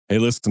Hey,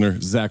 listener,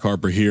 Zach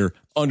Harper here.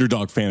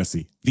 Underdog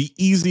Fantasy, the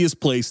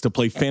easiest place to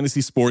play fantasy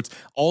sports.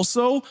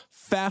 Also,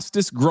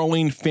 fastest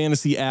growing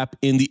fantasy app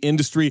in the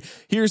industry.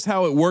 Here's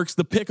how it works.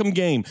 The Pick'em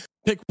game.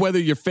 Pick whether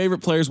your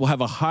favorite players will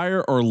have a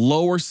higher or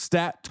lower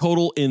stat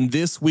total in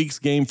this week's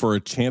game for a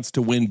chance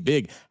to win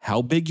big.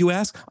 How big, you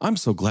ask? I'm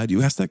so glad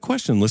you asked that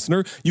question,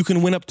 listener. You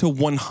can win up to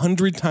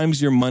 100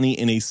 times your money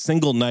in a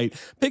single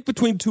night. Pick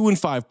between 2 and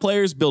 5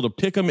 players. Build a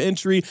Pick'em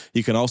entry.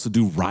 You can also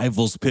do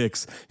rivals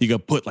picks. You can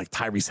put like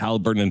Tyrese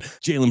Halliburton and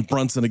Jalen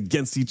Brunson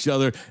against each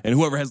other, and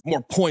whoever has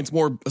more points,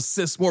 more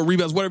assists, more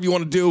rebounds, whatever you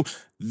want to do,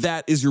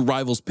 that is your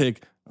rivals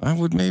pick. I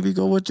would maybe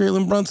go with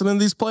Jalen Brunson in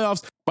these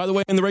playoffs. By the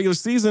way, in the regular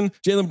season,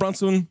 Jalen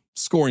Brunson,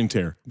 scoring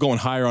tear, going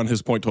higher on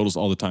his point totals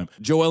all the time.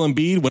 Joel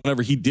Embiid,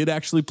 whenever he did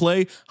actually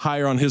play,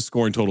 higher on his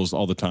scoring totals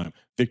all the time.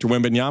 Victor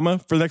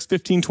Wembanyama, for the next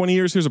 15, 20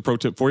 years, here's a pro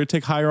tip for you.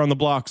 Take higher on the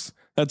blocks.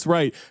 That's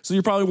right. So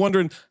you're probably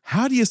wondering,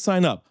 how do you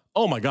sign up?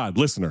 Oh my God,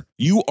 listener,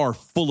 you are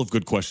full of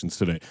good questions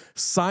today.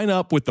 Sign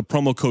up with the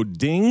promo code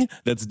DING,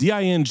 that's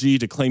D-I-N-G,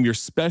 to claim your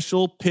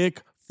special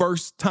pick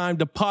first time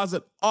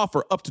deposit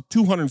offer up to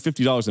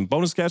 $250 in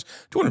bonus cash.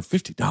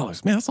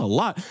 $250, man, that's a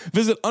lot.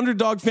 Visit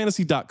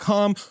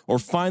underdogfantasy.com or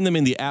find them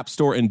in the App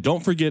Store. And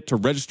don't forget to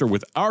register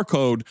with our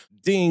code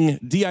DING,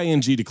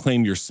 D-I-N-G, to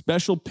claim your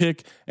special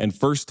pick and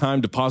first time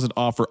deposit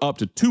offer up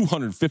to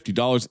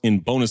 $250 in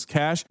bonus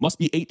cash. Must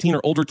be 18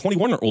 or older,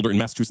 21 or older in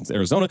Massachusetts,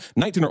 Arizona,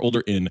 19 or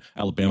older in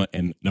Alabama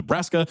and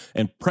Nebraska,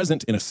 and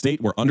present in a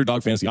state where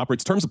Underdog Fantasy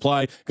operates. Terms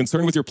apply.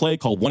 Concerned with your play,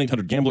 call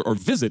 1-800-GAMBLER or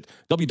visit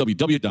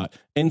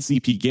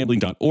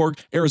www.ncpgambling.org.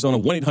 Arizona,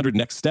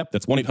 1-800-NEXT-STEP.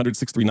 That's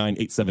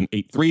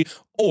 1-800-639-8783.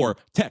 Or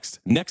text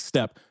NEXT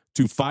STEP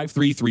to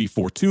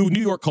 53342.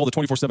 New York, call the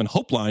 24/7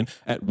 Hope line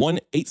at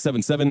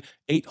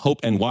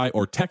 1-877-8-HOPE-NY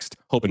or text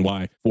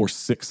HOPE-NY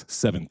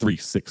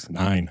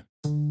 467-369.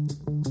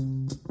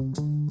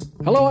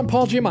 Hello, I'm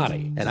Paul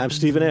Giamatti. And I'm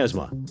Stephen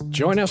Asma.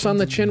 Join us on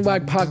the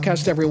Chinwag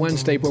podcast every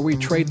Wednesday, where we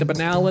trade the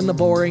banal and the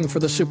boring for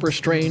the super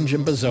strange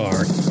and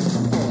bizarre.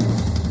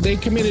 They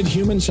committed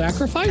human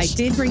sacrifice? I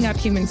did bring up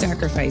human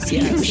sacrifice,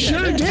 yes. You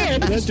sure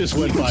did. That just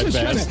went by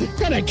fast.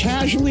 Kind of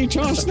casually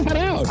tossed that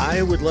out.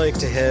 I would like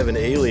to have an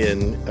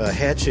alien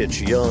hatchet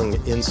young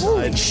inside.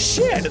 Holy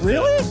shit,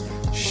 really?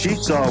 She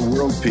saw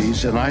world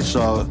peace, and I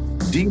saw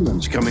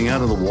demons coming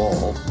out of the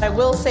wall. I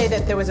will say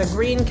that there was a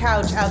green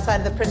couch outside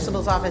of the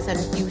principal's office, and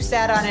you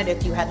sat on it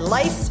if you had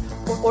lice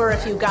or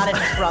if you got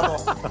into trouble.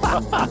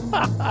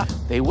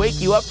 They wake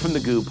you up from the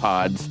goo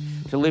pods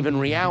to live in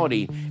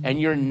reality, and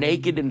you're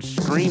naked and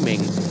screaming.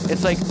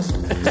 It's like...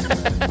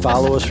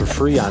 Follow us for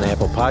free on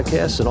Apple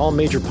Podcasts and all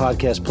major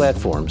podcast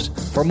platforms.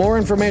 For more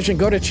information,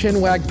 go to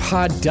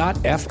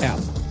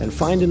chinwagpod.fm. And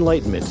find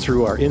enlightenment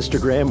through our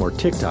Instagram or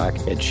TikTok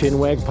at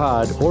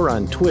ChinwagPod or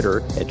on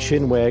Twitter at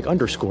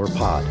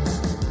Chinwag_pod.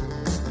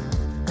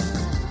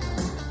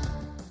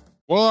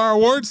 Well, our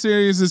award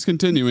series is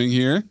continuing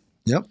here.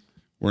 Yep.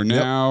 We're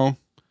now...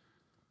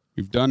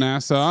 We've done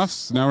Ass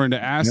Offs. Now we're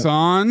into Ass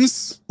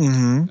Ons.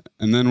 Mm-hmm.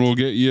 And then we'll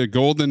get you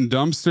golden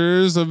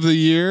dumpsters of the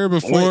year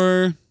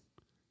before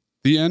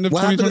the end of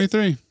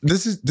 2023.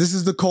 This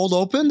is the cold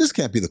open? This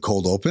can't be the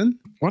cold open.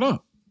 Why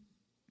not?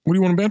 What do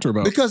you want to banter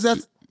about? Because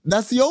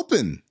that's the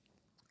open.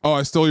 Oh,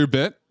 I stole your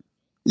bit?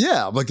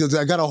 Yeah, because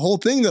I got a whole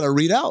thing that I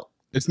read out.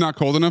 It's not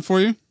cold enough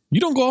for you?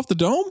 You don't go off the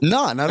dome?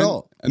 No, not at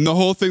all. And the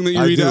whole thing that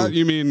you read out,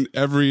 you mean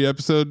every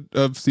episode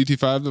of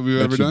CT5 that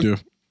we've ever done? Do.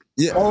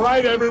 Yeah. All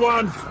right,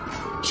 everyone.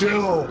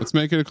 Chill. Let's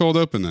make it a cold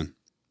open then.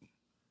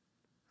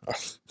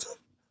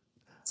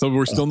 So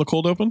we're still in the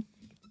cold open?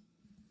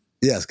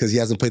 Yes, because he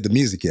hasn't played the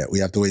music yet. We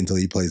have to wait until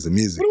he plays the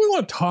music. What do we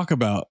want to talk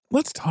about?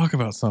 Let's talk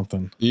about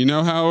something. You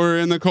know how we're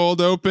in the cold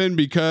open?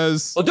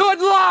 Because... We'll do it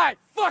live!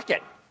 Fuck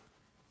it!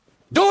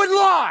 Do it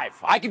live!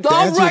 I'll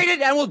write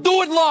it and we'll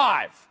do it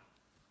live!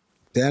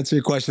 To answer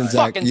your question,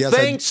 Zach, Fucking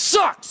thing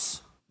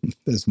sucks!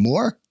 There's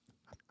more?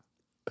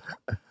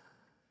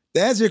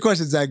 To answer your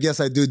question, Zach,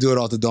 yes, I do it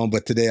off the dome,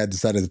 but today I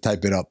decided to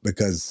type it up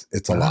because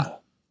it's a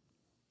lot.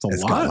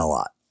 It's gotten a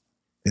lot.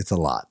 It's a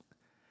lot.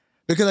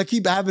 Because I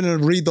keep having to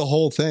read the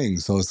whole thing,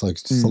 so it's like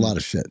just a lot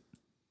of shit.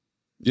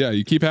 Yeah,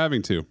 you keep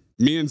having to.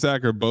 Me and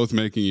Zach are both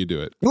making you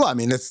do it. Well, I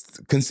mean, it's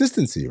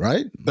consistency,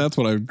 right? That's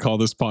what I would call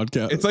this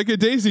podcast. It's like a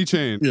daisy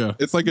chain. Yeah.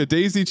 It's like a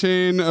daisy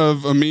chain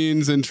of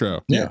Amin's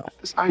intro. Yeah.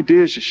 This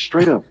idea is just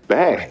straight up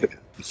bad.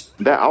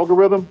 That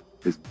algorithm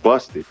is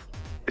busted.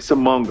 It's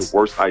among the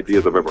worst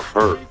ideas I've ever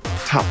heard.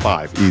 Top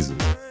 5, easily.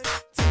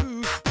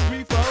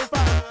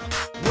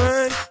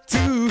 1,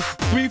 2,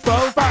 3,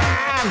 4,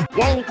 5.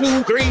 1,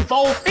 2, 3,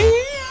 4, 5.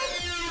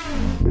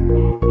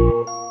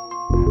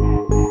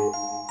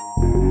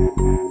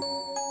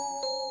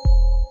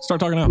 Start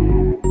talking now.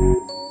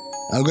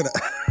 I'm gonna.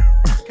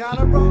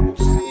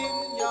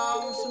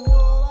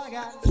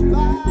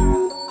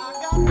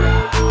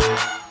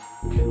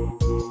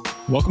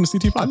 Welcome to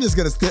CT5. I'm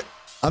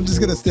just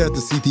gonna stare at the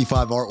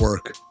CT5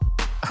 artwork.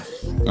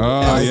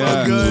 Oh,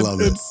 yeah. So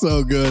good. It's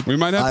so good. We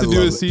might have to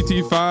do a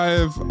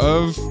CT5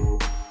 of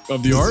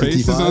the art.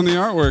 Faces CT5? on the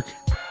artwork.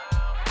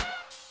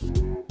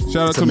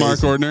 Shout out to Mark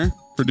Ordner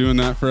for doing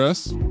that for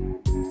us.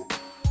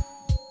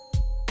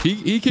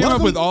 He came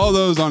up with all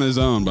those on his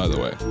own, by the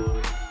way.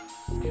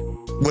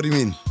 What do you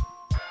mean?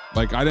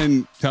 Like, I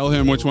didn't tell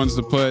him which ones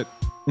to put.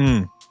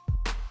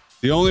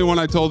 The only one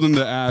I told him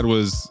to add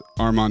was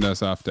Armand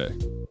Asafte.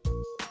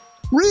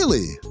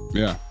 Really?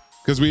 Yeah.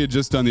 Because we had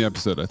just done the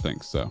episode, I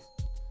think. So.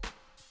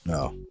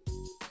 No.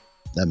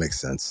 That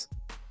makes sense.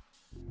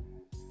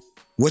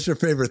 What's your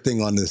favorite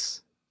thing on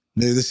this?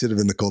 Maybe this should have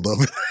been the cold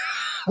open.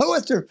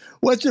 What's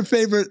your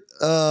favorite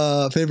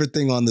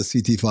thing on the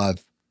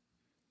CT5?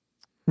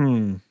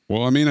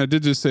 Well, I mean, I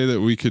did just say that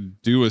we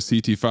could do a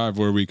CT5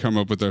 where we come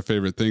up with our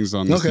favorite things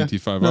on the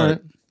CT5 art.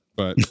 Right.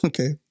 But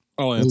okay,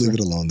 I'll leave it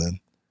alone then.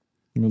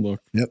 Let me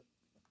look. Yep.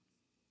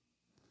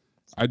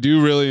 I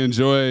do really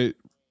enjoy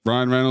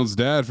Ryan Reynolds'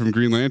 dad from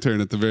Green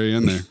Lantern at the very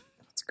end there.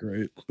 That's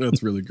great.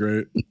 That's really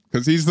great.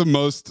 Because he's the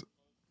most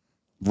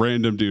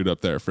random dude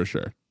up there for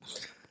sure.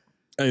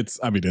 It's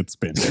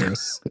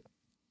Banderas.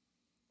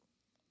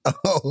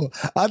 Oh,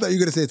 I thought you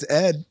were going to say it's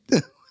Ed.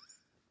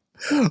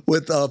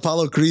 With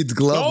Apollo Creed's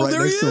glove right there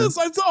next he to him. is.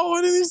 I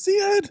didn't even see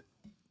Ed.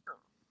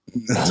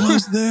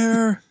 Almost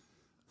there.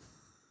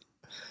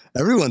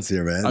 Everyone's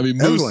here, man. I mean,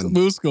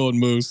 Moose going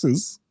Moose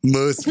is...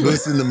 Moose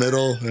in the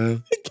middle. Yeah.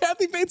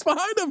 Kathy Bates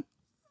behind him.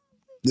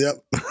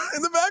 Yep.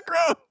 In the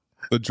background.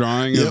 The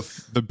drawing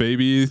of the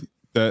baby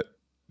that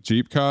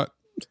Jeep caught.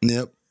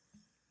 Yep.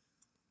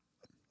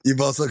 You've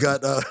also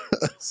got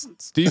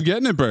Steve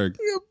Gettenberg.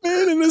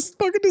 Man in this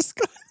fucking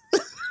disguise.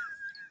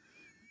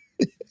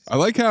 I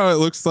like how it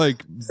looks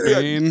like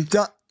Bane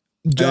John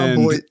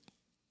and Boyd.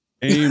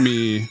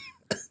 Amy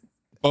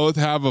both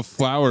have a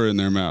flower in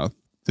their mouth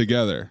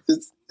together.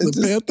 It's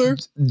the Panther?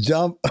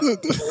 John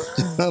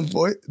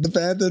Boyd, the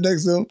Panther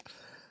next to him.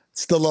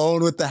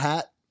 Stallone with the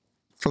hat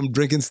from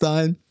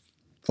Drinkenstein.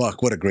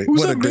 Fuck, what a great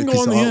piece of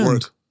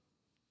artwork.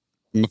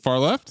 On the far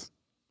left?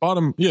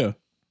 Bottom, yeah.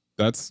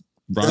 That's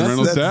Ryan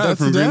Reynolds' dad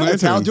from Green Lantern.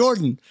 That's Hal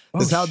Jordan.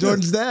 That's Hal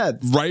Jordan's dad.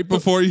 Right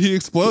before he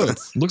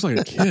explodes. Looks like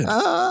a kid.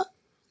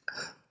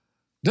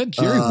 Is that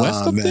Jerry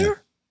West up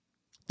there?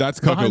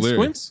 That's Cuck O'Leary.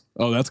 Squints?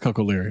 Oh, that's Cuck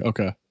O'Leary.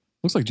 Okay.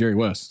 Looks like Jerry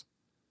West.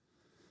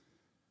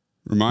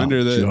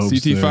 Reminder that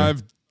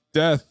CT5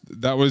 death,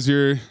 that was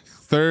your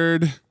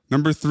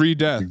number 3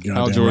 death.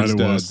 Hal Jordan's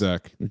dad,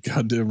 Zach.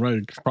 Goddamn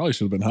right. Probably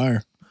should have been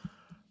higher.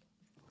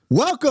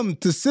 Welcome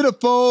to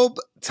CINEPHOBE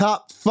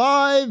Top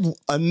 5.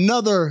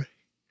 Another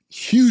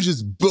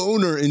hugest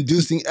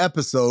boner-inducing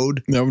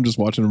episode. Now I'm just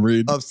watching him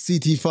read. Of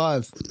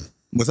CT5.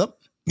 What's up?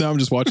 Now I'm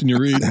just watching you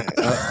read.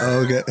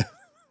 Okay.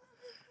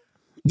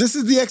 This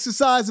is the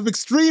exercise of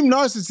extreme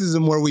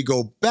narcissism where we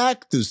go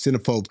back to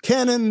CINEPHOBE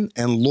canon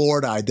and lore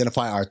to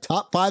identify our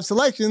top 5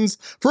 selections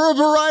for a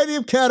variety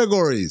of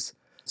categories.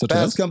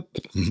 Past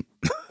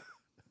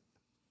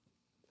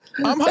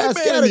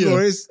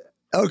categories.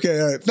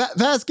 Okay, all right.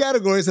 Past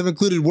categories have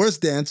included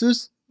worst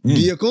dancers,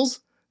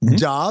 vehicles,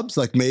 jobs,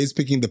 like Maze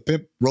picking the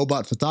pimp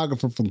robot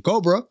photographer from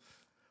Cobra,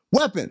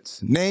 weapons,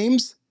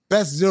 names,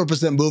 best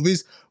 0%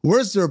 movies,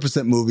 worst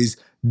 0% movies,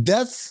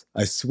 deaths,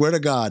 I swear to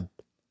God,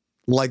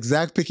 like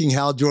Zach picking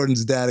Hal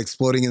Jordan's dad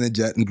exploding in a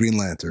jet in Green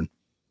Lantern.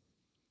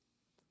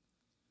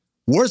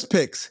 Worst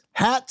picks,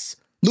 hats,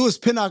 Lewis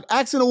Pinnock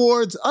Accent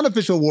Awards,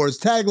 unofficial awards,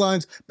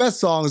 taglines, best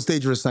songs,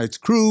 Dangerous Nights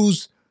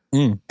Cruise,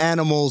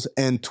 animals,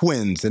 and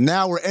twins. And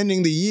now we're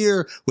ending the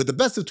year with the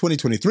best of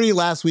 2023.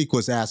 Last week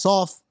was Ass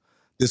Off.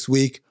 This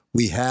week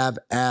we have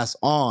Ass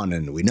On.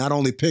 And we not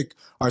only pick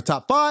our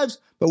top 5s,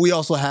 but we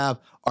also have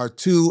our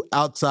 2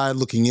 outside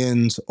looking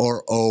ins,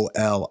 or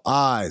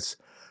OLIs.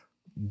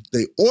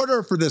 The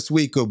order for this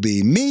week will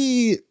be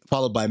me,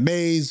 followed by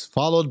Maze,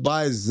 followed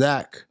by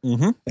Zach.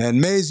 And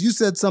Maze, you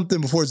said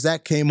something before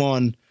Zach came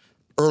on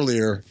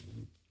earlier,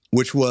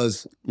 which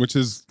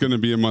is going to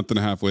be a month and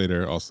a half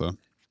later also.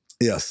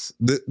 Yes.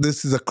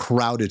 This is a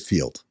crowded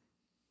field.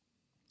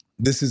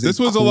 This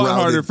was a lot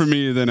harder for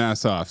me than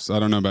Ass Offs. I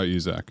don't know about you,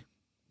 Zach.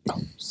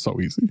 So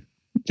easy.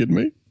 You kidding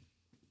me?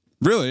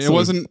 Really? It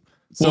wasn't.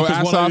 So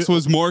Ass Offs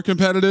was more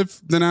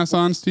competitive than Ass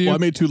Ons to you? Well, I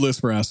made 2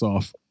 lists for Ass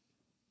Off.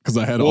 Because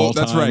I had all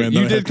time. That's right.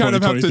 You did kind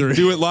of have to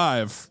do it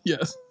live.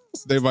 Yes.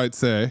 They might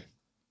say.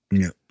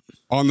 Yeah.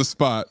 On the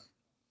spot.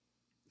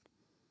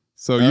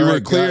 So you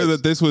were clear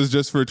that this was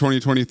just for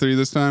 2023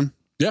 this time?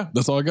 Yeah,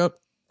 that's all I got.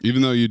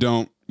 Even though you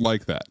don't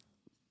like that.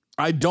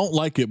 I don't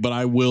like it, but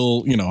I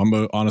will, I'm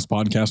an honest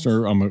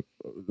podcaster. I'm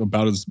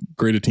about as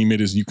great a teammate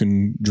as you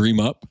can dream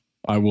up.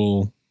 I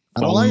will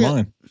follow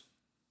mine.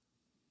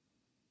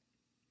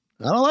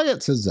 I don't like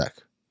it, says Zach.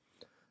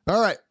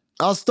 All right.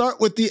 I'll start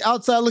with the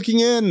outside looking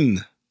in.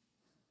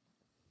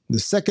 The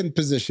second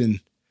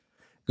position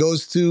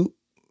goes to,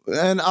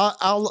 and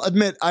I'll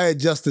admit I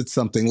adjusted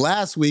something.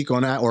 Last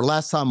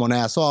time on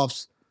Ass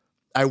Offs,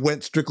 I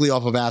went strictly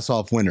off of Ass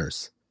Off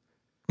winners.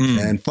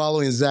 And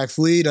following Zach's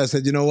lead, I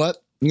said, you know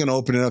what? I'm going to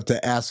open it up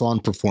to Ass On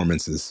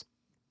performances.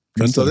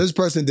 And so this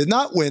person did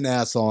not win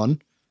Ass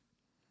On,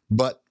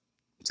 but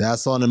it's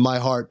Ass On in my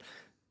heart.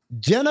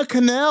 Jenna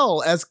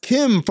Cannell as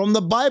Kim from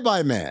the Bye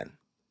Bye Man.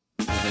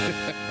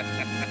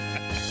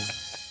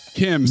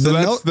 Kim, so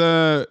that's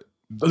the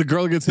The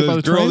girl gets hit by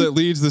the girl train? that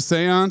leads the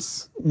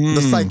seance.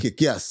 The psychic,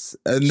 yes.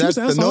 And that's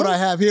the note I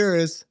have here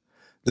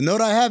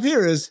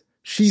is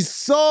she's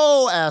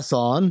so ass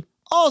on.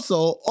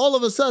 Also, all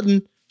of a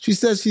sudden, she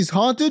says she's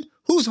haunted.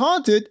 Who's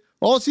haunted?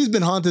 All she's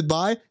been haunted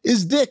by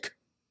is dick.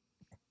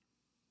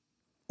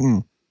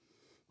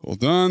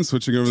 Hold on,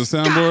 switching over the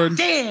soundboard. God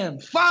damn,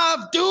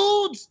 5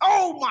 dudes?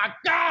 Oh my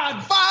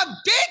God, 5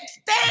 dicks?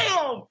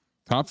 Damn!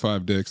 Top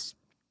 5 dicks.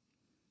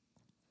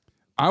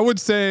 I would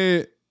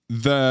say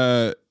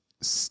the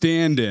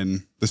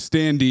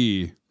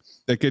standee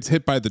that gets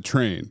hit by the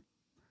train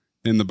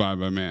in the Bye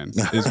Bye Man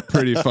is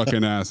pretty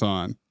fucking ass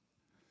on.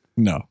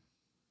 No.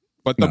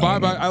 But the Bye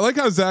Bye, I like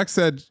how Zach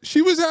said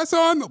she was ass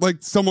on, like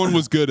someone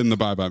was good in the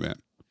Bye Bye Man.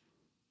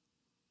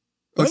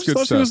 I just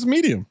thought she was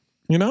medium,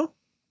 you know?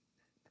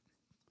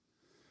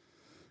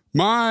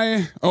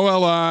 My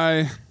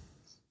OLI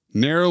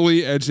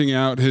narrowly edging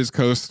out his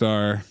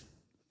co-star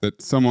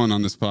that someone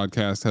on this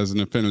podcast has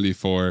an affinity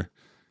for.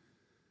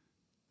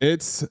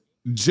 It's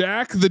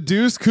Jack the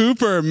Deuce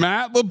Cooper,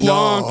 Matt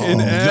LeBlanc,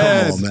 and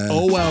Ed.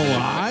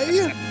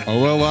 OLI?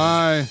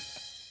 OLI.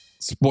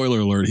 Spoiler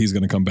alert, he's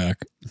going to come back.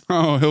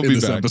 Oh, he'll be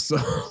back.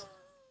 Episode.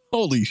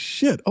 Holy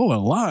shit,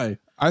 OLI.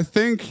 I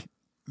think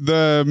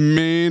the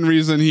main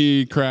reason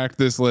he cracked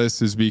this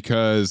list is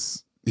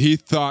because he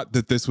thought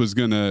that this was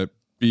going to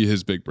be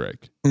his big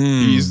break.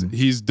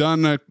 He's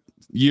done a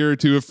year or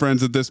two of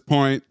Friends at this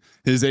point.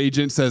 His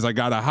agent says, I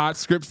got a hot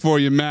script for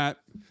you, Matt.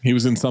 He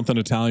was in something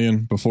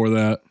Italian before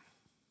that.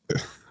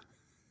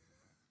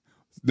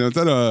 Now, is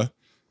that a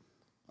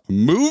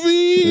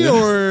movie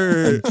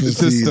or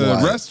just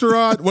a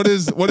restaurant? What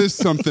is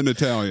something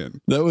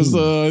Italian? That was,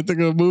 I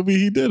think, a movie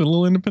he did, a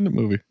little independent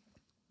movie.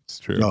 It's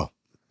true. Oh.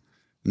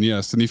 And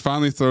yes, and he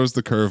finally throws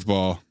the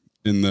curveball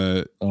in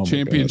the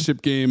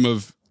championship game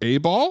of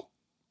A-ball.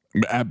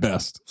 At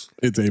best,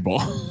 it's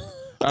A-ball.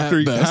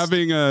 After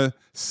having a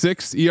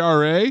 6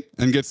 ERA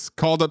and gets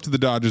called up to the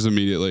Dodgers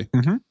immediately.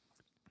 Mm-hmm.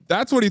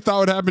 That's what he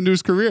thought would happen to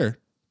his career.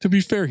 To be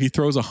fair, he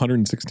throws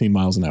 116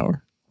 miles an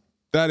hour.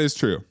 That is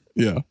true.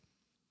 Yeah.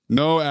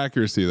 No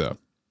accuracy, though.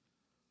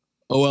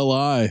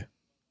 OLI.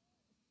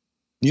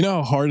 You know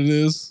how hard it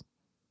is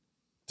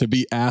to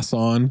be ass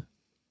on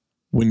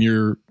when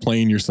you're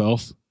playing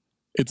yourself?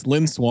 It's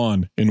Lynn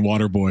Swan in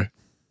Waterboy.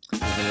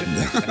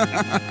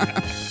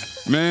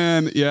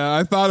 Man, yeah,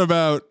 I thought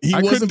about...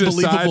 I couldn't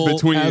decide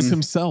between as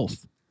himself.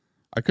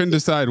 I couldn't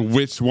decide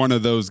which one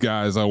of those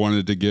guys I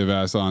wanted to give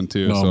ass on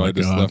to, so I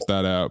just left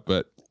that out.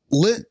 But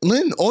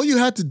Lynn, all you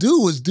had to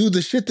do was do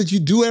the shit that you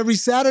do every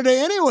Saturday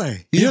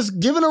anyway. You just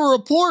giving a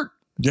report.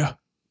 Yeah,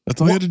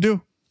 that's all you had to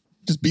do.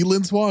 Just be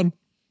Lynn Swan.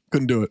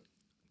 Couldn't do it.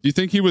 Do you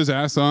think he was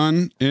ass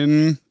on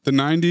in the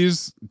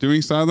 90s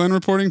doing sideline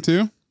reporting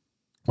too?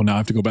 Well, now I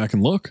have to go back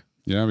and look.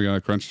 Yeah, we got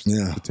to crunch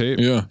the tape.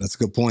 Yeah, that's a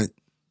good point.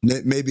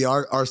 Maybe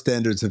our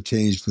standards have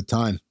changed with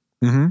time.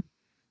 Mm-hmm.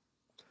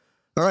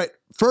 All right.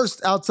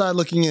 First, outside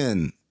looking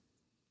in.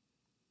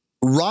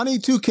 Ronnie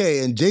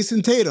 2K and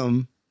Jason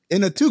Tatum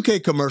in a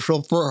 2K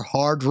commercial for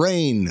Hard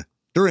Rain.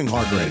 During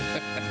Hard Rain.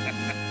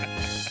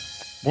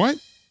 What?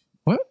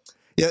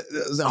 Yeah,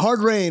 Hard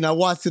Rain, I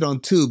watched it on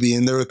Tubi,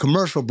 and there were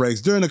commercial breaks.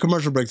 During the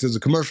commercial breaks, there's a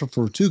commercial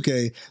for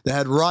 2K that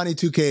had Ronnie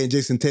 2K and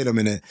Jason Tatum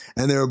in it,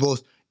 and they were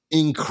both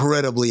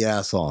incredibly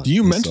ass on. Do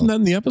you mention that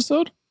in the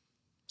episode?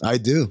 I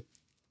do.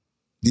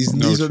 These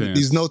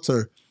notes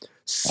are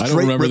straight. I don't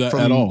remember that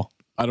at all.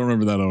 I don't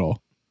remember that at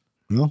all.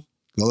 No,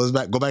 go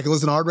back and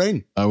listen to Hard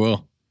Rain. I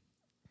will.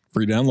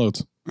 Free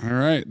downloads. All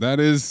right, that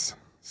is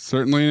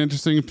certainly an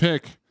interesting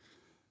pick.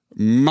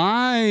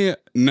 My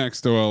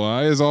next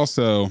OLI is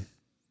also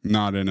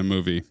not in a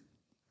movie.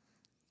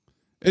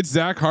 It's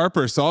Zach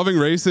Harper solving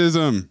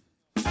racism.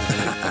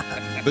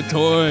 The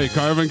toy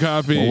carbon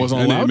copy. Well,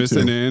 wasn't allowed Amos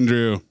to. and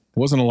Andrew.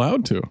 Wasn't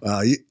allowed to.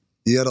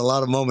 You had a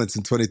lot of moments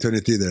in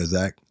 2023 there,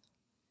 Zach.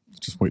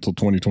 Just wait till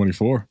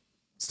 2024.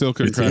 Still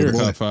couldn't crack the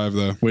top 5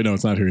 though. Wait, no,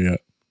 it's not here yet.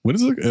 When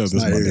is it? Oh, this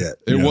not Monday. here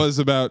yet. It was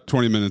about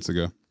 20 minutes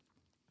ago.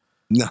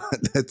 No,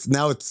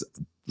 it's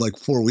like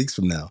 4 weeks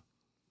from now.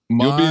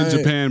 You'll be in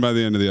Japan by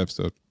the end of the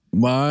episode.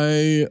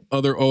 My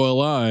other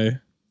OLI,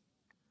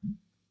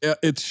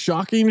 it's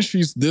shocking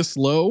she's this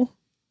low,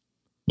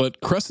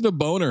 but Cressida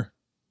Boner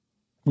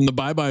from the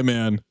Bye Bye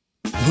Man,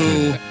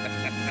 who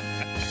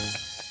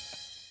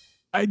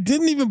I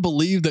didn't even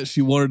believe that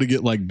she wanted to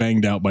get like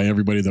banged out by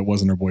everybody that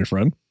wasn't her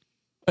boyfriend.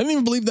 I didn't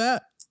even believe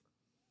that.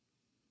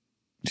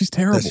 She's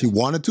terrible. That she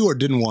wanted to or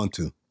didn't want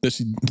to?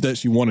 That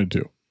she wanted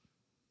to.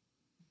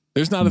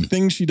 There's not a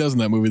thing she does in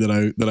that movie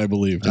that I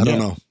believed. I don't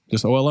know.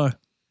 Just OLI.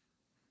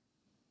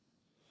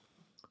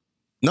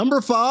 Number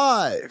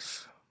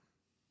 5.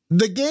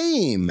 The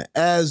Game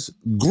as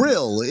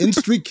Grill in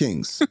Street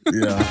Kings.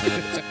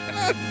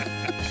 Yeah.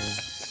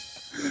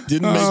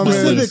 Didn't make my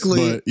list,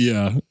 but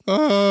yeah.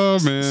 Oh,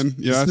 man.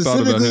 Yeah, I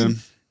thought about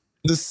him.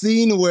 The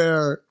scene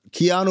where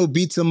Keanu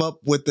beats him up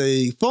with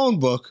a phone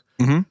book.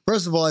 Mm-hmm.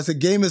 First of all, I said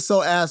Game is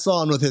so ass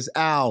on with his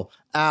ow,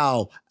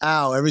 ow,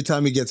 ow every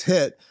time he gets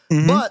hit.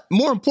 Mm-hmm. But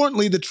more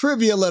importantly, the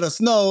trivia let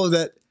us know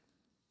that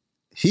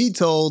he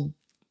told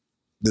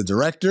the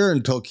director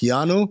and told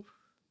Keanu,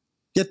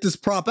 get this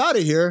prop out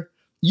of here.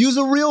 Use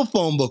a real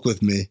phone book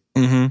with me.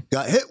 Mm-hmm.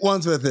 Got hit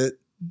once with it,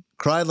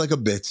 cried like a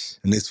bitch,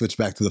 and they switched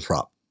back to the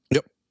prop.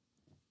 Yep.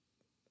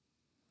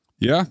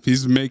 Yeah,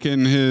 he's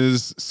making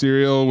his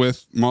cereal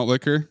with malt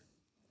liquor.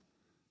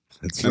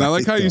 That's and right, I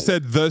like how though. you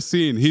said the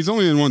scene. He's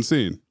only in one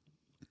scene.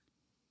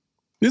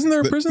 Isn't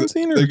there a prison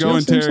scene? Or they a go jail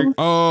and scene or tear. something?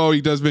 Oh, he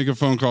does make a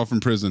phone call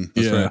from prison.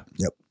 That's right.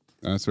 Yep.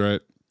 That's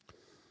right.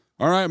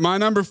 All right, my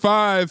number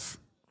 5.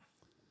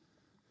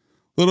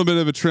 A little bit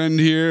of a trend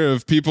here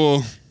of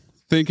people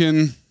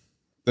thinking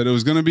that it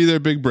was going to be their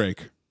big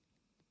break.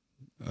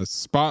 A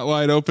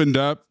spotlight opened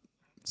up.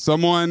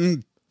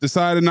 Someone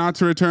decided not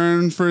to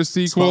return for a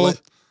sequel.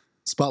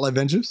 Spotlight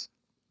Ventures?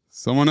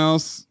 Someone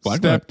else Black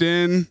stepped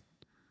in.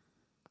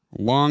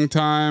 Long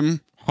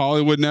time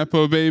Hollywood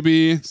Nepo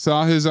baby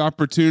saw his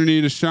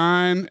opportunity to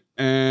shine,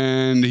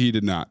 and he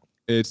did not.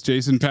 It's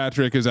Jason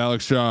Patrick as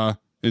Alex Shaw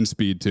in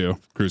Speed 2,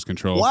 Cruise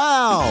Control.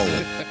 Wow.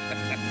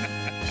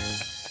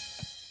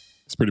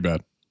 It's pretty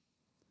bad.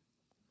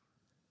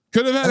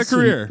 Could have had a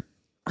career.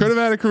 Could have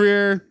had a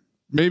career.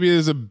 Maybe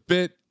as a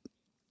bit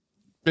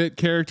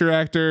character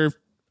actor,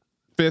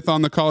 5th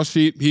on the call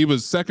sheet. He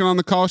was 2nd on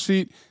the call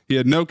sheet. He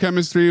had no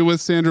chemistry with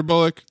Sandra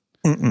Bullock.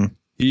 Mm-mm.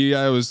 He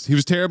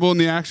was terrible in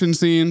the action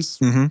scenes.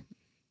 Mm-hmm.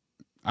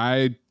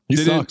 I He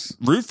didn't sucks.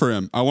 root for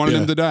him. I wanted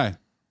him to die.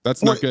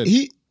 That's not good.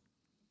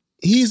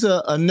 He's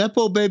a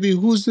Nepo baby.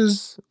 Who's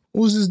his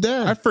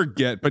dad? I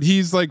forget, but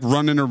he's like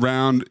running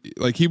around.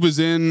 Like he was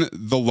in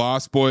The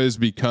Lost Boys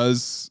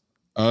because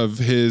of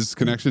his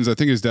connections. I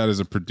think his dad is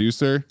a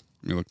producer.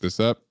 Let me look this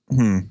up.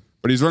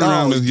 But he's running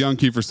around with young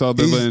Kiefer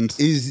Sutherland.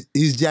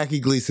 He's Jackie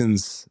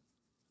Gleason's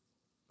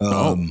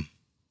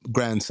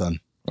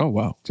grandson. Oh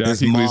wow,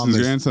 Jackie Gleason's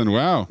grandson.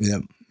 Wow.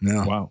 Yep.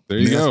 Yeah. Wow. There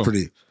you go. That's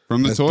pretty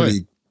From the that's toy.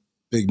 Pretty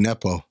big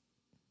Nepo.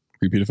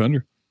 Repeat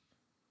offender.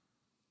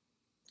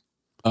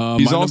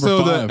 He's my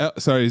also number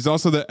 5. he's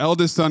also the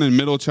eldest son and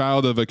middle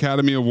child of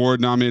Academy Award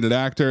nominated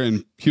actor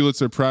and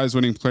Pulitzer Prize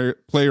winning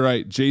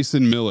playwright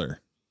Jason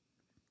Miller.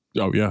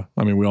 Oh yeah,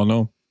 I mean we all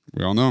know.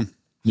 We all know him.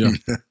 Yeah.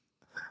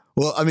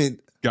 Well, I mean,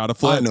 Gotta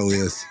flip. I know he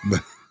is,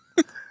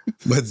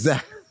 but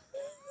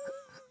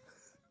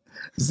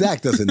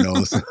Zach doesn't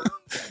know. So.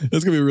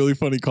 That's gonna be a really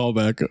funny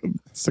callback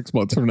 6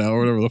 months from now or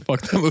whatever the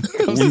fuck that movie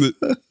goes.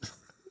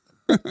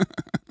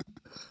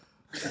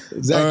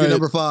 Zach, All you're right.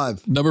 number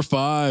 5. Number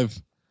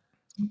 5.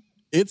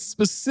 It's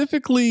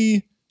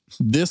specifically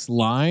this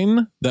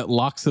line that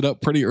locks it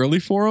up pretty early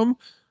for him.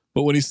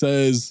 But when he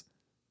says,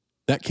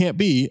 that can't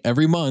be,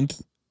 every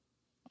month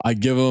I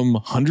give him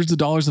hundreds of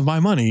dollars of my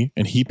money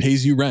and he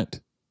pays you rent.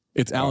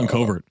 It's Alan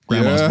Covert,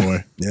 Grandma's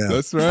Boy. Yeah.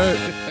 That's right.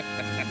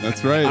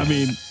 That's right. I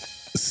mean,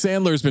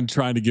 Sandler's been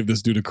trying to give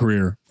this dude a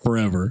career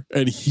forever.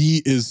 And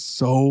he is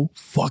so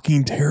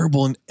fucking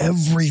terrible in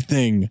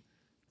everything.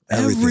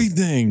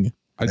 Everything.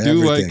 I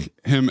do like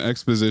him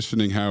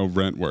expositioning how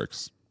rent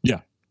works.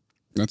 Yeah.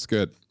 That's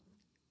good.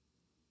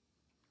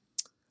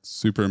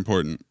 Super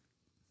important.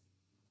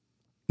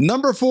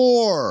 Number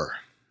 4.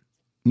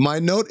 My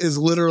note is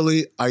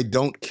literally, I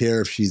don't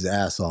care if she's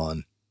ass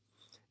on.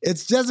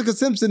 It's Jessica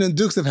Simpson in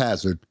Dukes of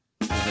Hazzard.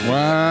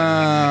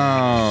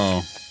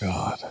 Wow.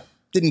 God.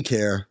 Didn't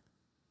care.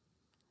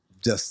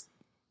 Just,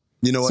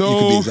 you know what? So- You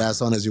can be as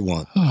ass on as you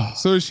want.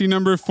 So is she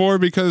number 4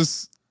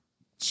 because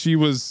she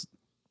was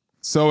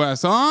so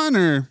ass on,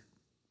 or?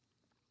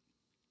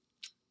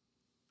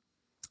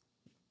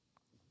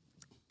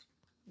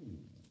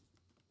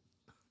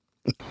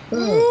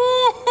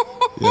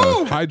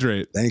 Yeah,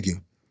 hydrate. Thank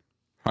you.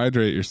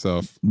 Hydrate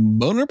yourself.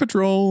 Boner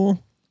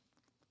Patrol.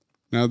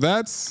 Now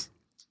that's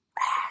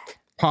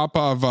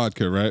Pop-Off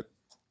vodka, right?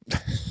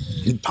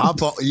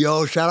 Pop-Off.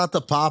 Yo, shout out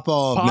to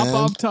Pop-Off, man.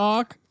 Pop-Off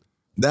talk.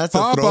 That's a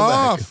Pop throwback.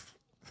 off.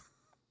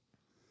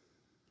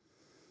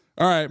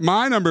 All right,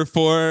 my number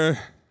 4.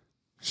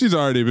 She's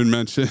already been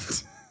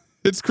mentioned.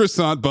 It's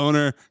Croissant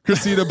Boner,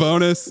 Cressida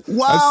Bonus.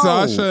 Wow. As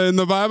Sasha in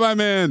the Bye Bye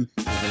Man.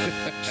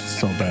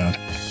 So bad.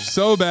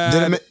 So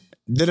bad.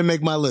 Didn't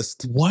make my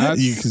list. What?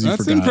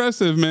 That's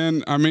impressive,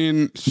 man. I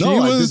mean,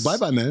 I did Bye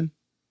Bye Man.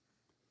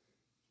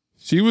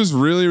 She was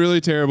really, really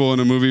terrible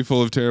in a movie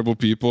full of terrible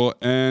people.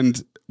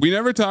 And we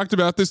never talked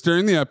about this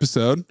during the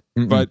episode,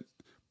 but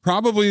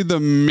probably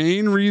the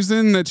main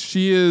reason that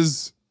she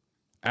is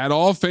at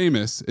all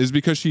famous is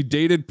because she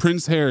dated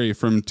Prince Harry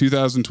from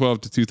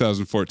 2012 to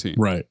 2014.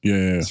 Right.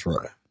 Yeah. That's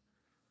right.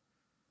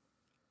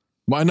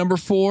 My number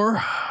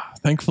 4,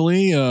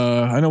 thankfully,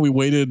 I know we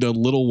waited a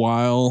little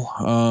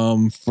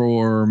while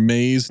for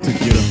Maze to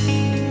get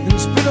a...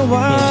 It's been a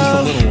while. No,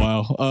 just a little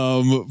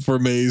while for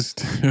Maze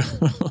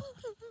to...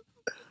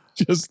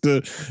 just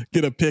to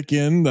get a pick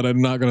in that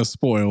I'm not going to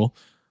spoil.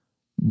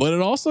 But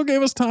it also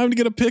gave us time to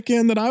get a pick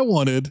in that I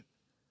wanted.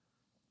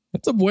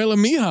 That's Abuela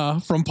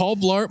Mija from Paul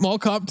Blart Mall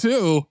Cop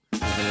 2.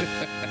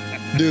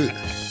 Dude.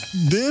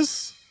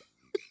 This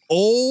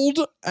old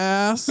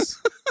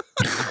ass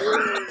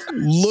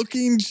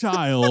looking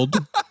child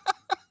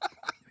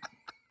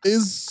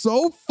is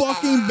so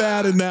fucking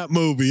bad in that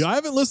movie. I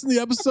haven't listened to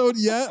the episode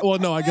yet. Well,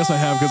 no, I guess I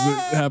have because it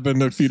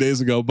happened a few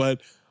days ago,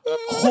 but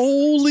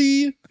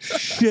holy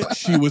shit,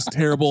 she was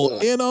terrible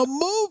in a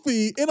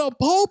movie, in a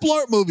Paul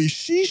Blart movie.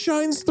 She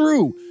shines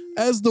through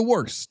as the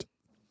worst.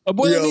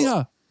 Abuela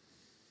mija.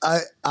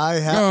 I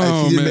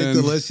have. She didn't make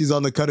the list. She's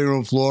on the cutting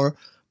room floor,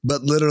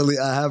 but literally,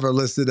 I have her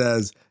listed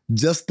as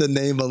just the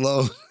name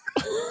alone.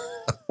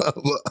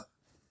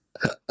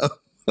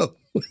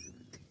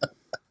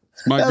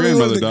 My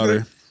grandmother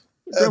daughter.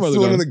 That's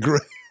one of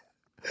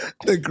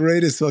the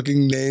greatest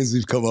fucking names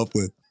we've come up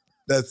with.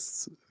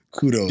 That's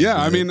kudos. Yeah,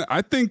 man. I mean,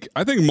 I think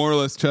more or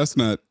less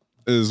Chestnut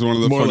is one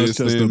of the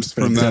funniest names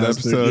from that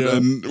episode,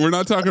 and we're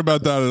not talking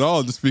about that at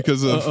all, just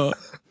because of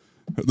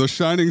the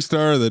shining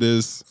star that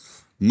is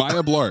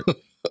Maya Blart.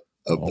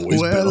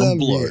 Always been on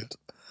Blart.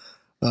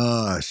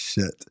 Oh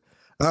shit!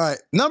 All right,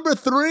 number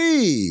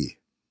 3.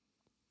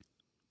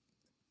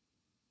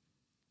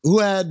 Who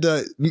had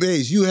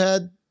Maze? You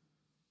had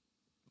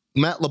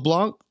Matt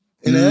LeBlanc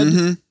and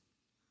Ed.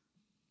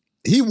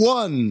 He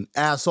won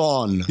Ass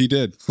On. He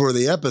did for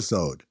the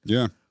episode.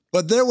 Yeah,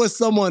 but there was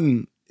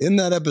someone in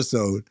that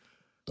episode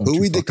who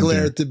we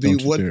declared to be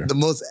the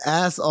most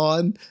ass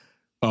on.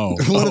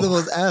 One of the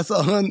most ass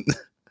on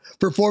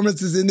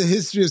performances in the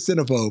history of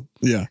CINEPHOBE.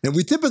 Yeah, and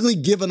we typically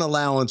give an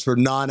allowance for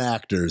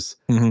non-actors.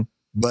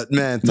 But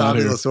man,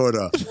 Tommy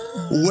Lasorda,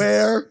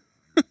 where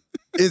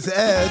is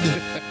Ed?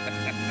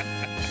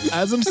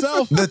 As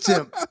himself. The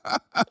chimp.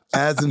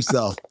 As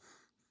himself.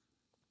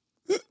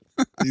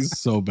 He's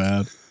so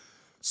bad.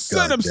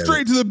 Send him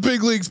straight to the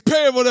big leagues.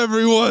 Pay him whatever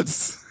he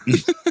wants.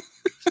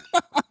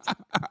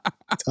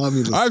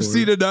 Tommy Lasorda. I've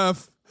seen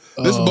enough.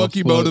 This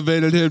monkey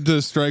motivated him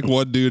to strike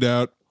one dude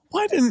out.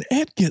 Why didn't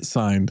Ed get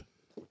signed?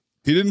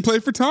 He didn't play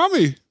for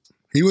Tommy.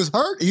 He was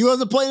hurt. He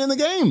wasn't playing in the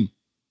game.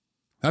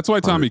 That's why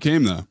Tommy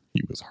came, though.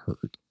 He was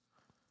hurt.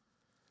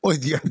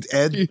 Wait,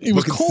 Ed? He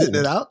was cold. Sitting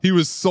it out? He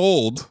was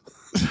sold.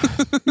 He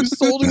was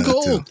sold and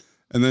cold.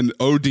 And then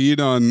OD'd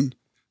on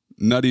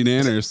Nutty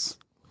Nanners.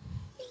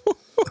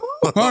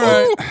 All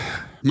right.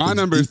 My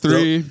number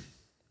 3.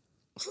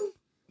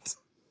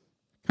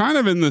 Kind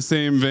of in the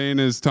same vein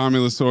as Tommy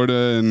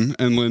Lasorda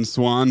and Lynn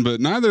Swan, but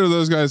neither of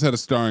those guys had a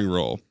starring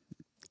role.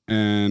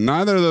 And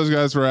neither of those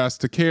guys were asked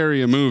to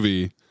carry a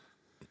movie.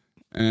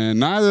 And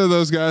neither of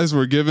those guys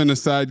were given a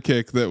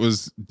sidekick that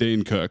was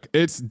Dane Cook.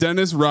 It's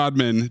Dennis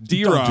Rodman,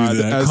 D-Rod,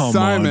 as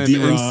Simon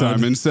in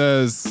Simon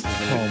Says.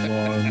 Come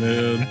on,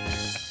 man.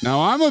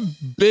 Now, I'm a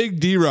big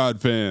D-Rod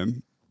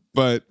fan,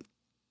 but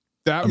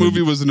that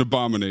movie was an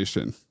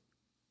abomination.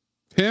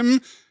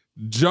 Him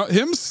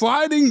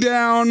sliding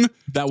down.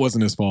 That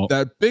wasn't his fault.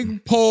 That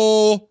big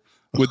pole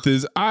with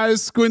his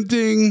eyes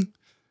squinting,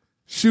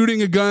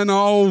 shooting a gun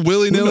all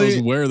willy-nilly. Who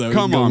knows where that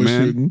Come on,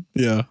 man. Shooting?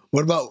 Yeah.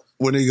 What about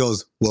when he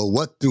goes, well,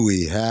 what do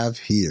we have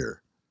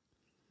here?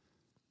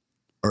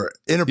 Or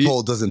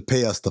Interpol doesn't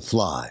pay us to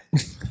fly.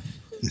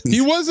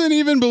 He wasn't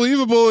even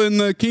believable in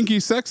the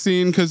kinky sex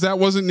scene because that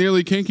wasn't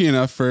nearly kinky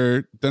enough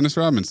for Dennis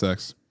Rodman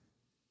sex.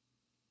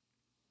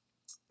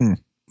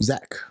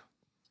 Zach.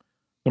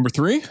 Number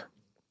 3?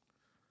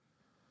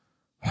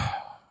 I'm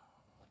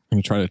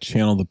going to try to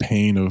channel the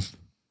pain of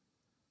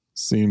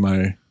seeing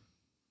my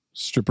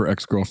stripper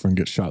ex-girlfriend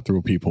get shot through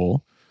a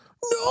peephole.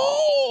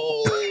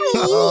 No!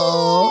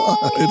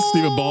 It's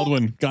Stephen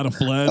Baldwin. Got a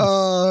fled.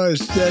 Oh,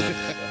 shit.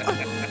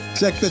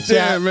 Check the chat.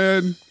 Yeah,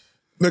 man.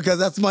 Because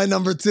that's my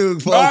number 2,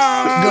 folks.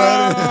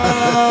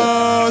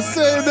 Oh,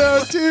 say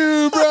no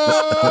to,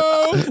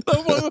 bro.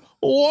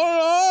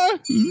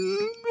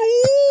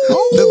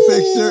 The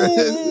picture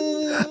is...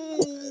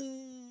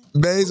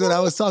 Maze, when I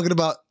was talking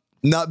about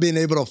not being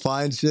able to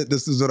find shit,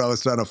 this is what I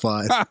was trying to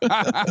find.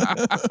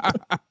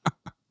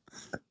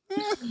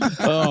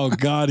 Oh,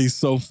 God, he's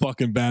so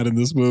fucking bad in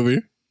this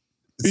movie.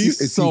 He's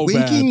is so he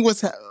winking?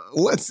 bad.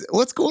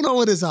 What's going on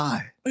with his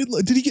eye?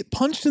 Did he get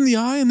punched in the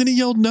eye and then he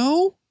yelled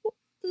no?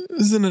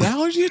 Is it an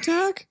allergy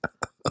attack?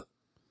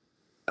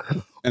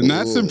 And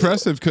that's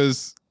impressive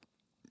because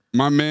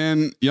my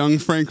man, young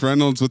Frank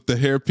Reynolds with the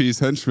hairpiece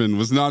henchman,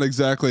 was not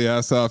exactly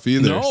ass off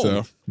either.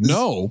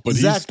 No, but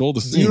Zach, he stole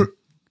the scene.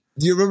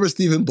 Do you remember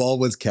Stephen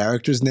Baldwin's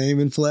character's name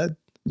in Fled?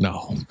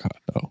 No, God,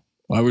 no.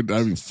 I would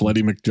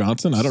Fleddy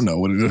McJohnson. I don't know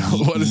what it is.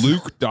 What is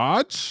Luke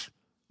Dodge?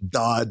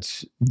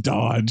 Dodge.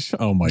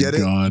 Oh my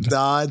God.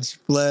 Dodge,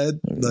 Fled.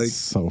 Like,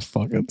 so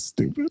fucking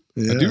stupid.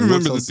 Yeah, I do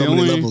remember that the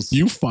only levels.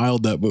 You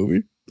filed that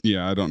movie.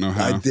 Yeah, I don't know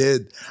how. I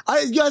did.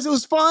 You guys, it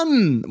was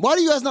fun. Why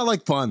do you guys not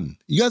like fun?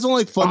 You guys don't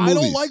like fun movies.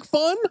 I don't like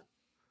fun?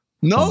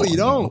 No, you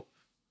don't.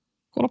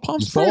 Go to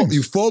Palm Springs.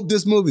 You phobed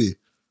this movie.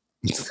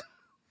 Did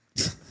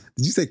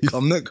you say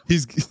Cumnock?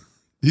 He's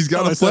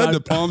got a fled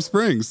to Palm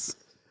Springs.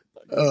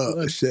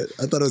 Oh shit!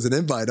 I thought it was an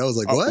invite. I was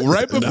like, "What?"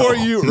 Right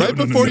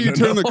before you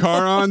turn the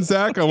car on,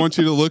 Zach, I want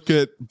you to look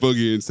at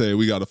Boogie and say,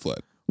 "We got a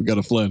fled. We got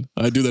a fled."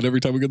 I do that every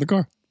time we get in the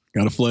car.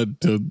 Got a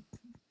fled to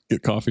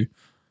get coffee.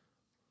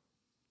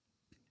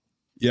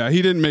 Yeah,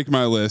 he didn't make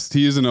my list.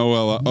 He is an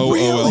OLI.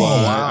 Really?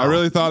 I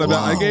really thought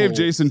about. I gave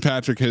Jason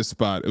Patrick his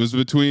spot. It was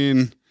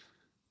between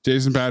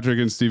Jason Patrick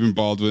and Stephen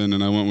Baldwin,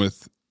 and I went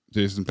with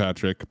Jason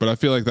Patrick. But I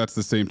feel like that's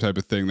the same type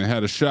of thing. They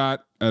had a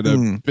shot at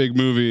a big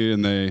movie,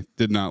 and they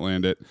did not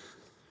land it.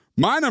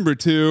 My number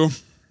 2,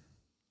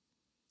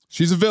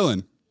 she's a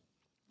villain.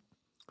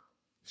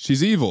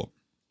 She's evil.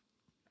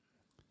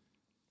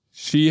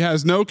 She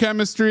has no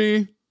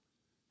chemistry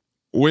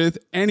with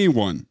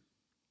anyone.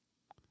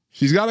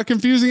 She's got a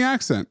confusing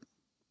accent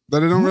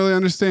that I don't really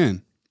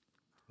understand.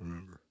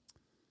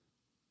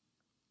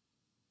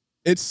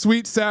 It's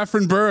Sweet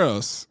Saffron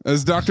Burrows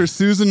as Dr.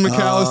 Susan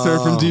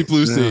McAllister from Deep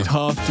Blue Sea.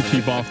 Tough to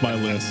keep off my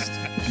list,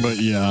 but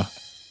yeah,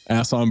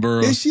 Ass on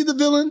Burrows. Is she the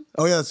villain?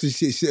 Oh yeah,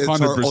 it's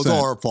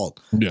all her fault.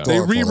 Yeah,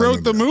 they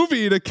rewrote the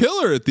movie to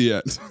kill her at the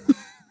end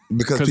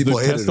because people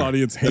the hated test her.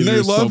 audience hated and they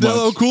her loved so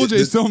much. LL Cool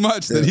J so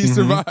much that he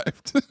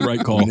survived.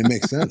 Right call. I mean, it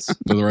makes sense.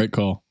 They're the right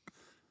call.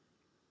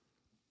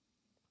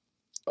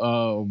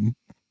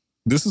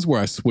 This is where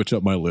I switch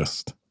up my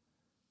list.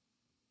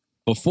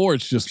 Before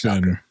it's just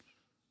been,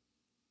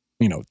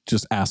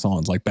 just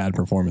ass-ons, like bad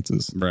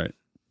performances. Right.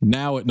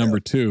 Now at number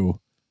 2,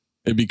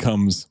 it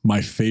becomes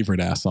my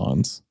favorite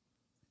ass-ons.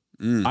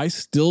 I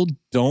still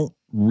don't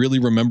really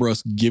remember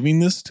us giving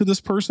this to this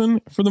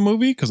person for the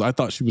movie because I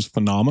thought she was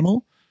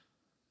phenomenal.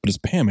 But it's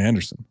Pam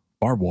Anderson,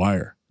 Barbed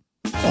Wire.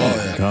 Oh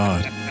my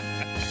God.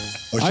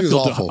 Oh, she was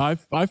awful.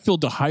 I feel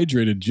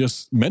dehydrated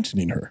just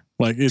mentioning her.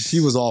 Like she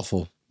was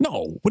awful.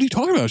 No, what are you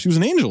talking about? She was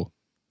an angel.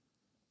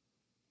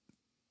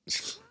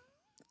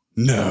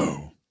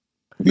 No.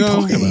 What are you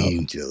talking about?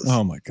 Angels.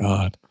 Oh my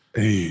God.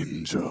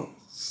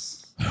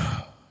 Angels.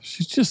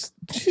 She's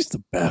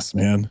the best,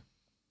 man.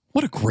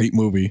 What a great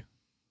movie.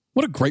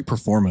 What a great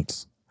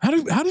performance. How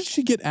did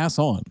she get ass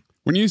on?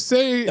 When you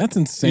say that's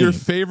insane. Your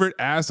favorite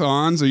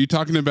ass-ons, are you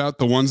talking about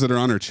the ones that are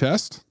on her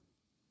chest?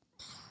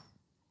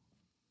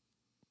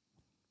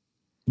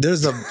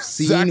 There's a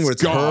scene Zach's where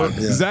it's gone.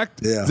 her.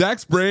 Yeah.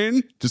 Zach's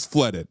brain just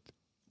flooded.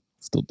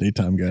 Still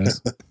daytime,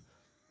 guys.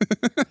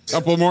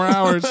 Couple more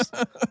hours.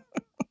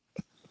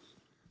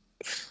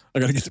 I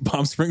got to get to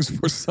Palm Springs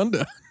before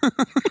sundown.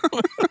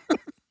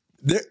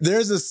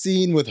 There's a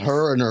scene with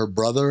her and her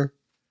brother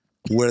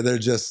where they're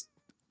just,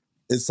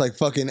 it's like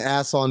fucking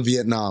ass on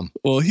Vietnam.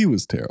 Well, he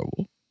was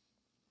terrible.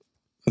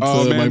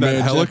 That's man,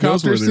 that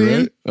helicopter scene?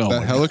 Right? Oh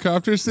that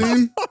helicopter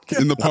scene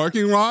in the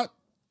parking lot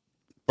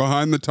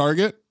behind the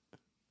Target?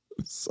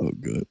 So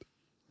good.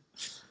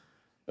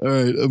 All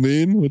right,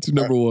 Amin, what's your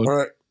number 1? All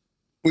right.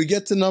 We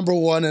get to number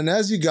 1, and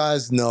as you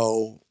guys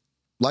know,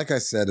 like I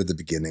said at the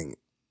beginning,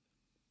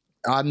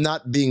 I'm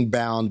not being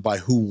bound by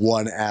who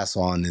won ass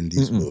on in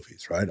these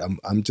movies, right?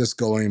 I'm just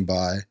going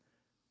by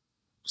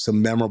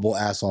some memorable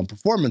ass on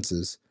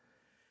performances.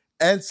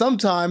 And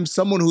sometimes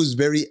someone who's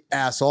very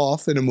ass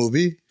off in a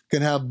movie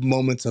can have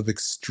moments of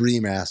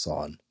extreme ass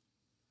on.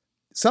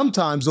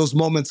 Sometimes those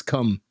moments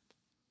come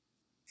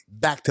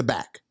back to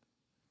back,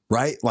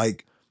 right?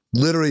 Like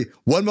literally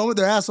one moment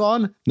they're ass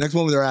on, next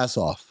moment they're ass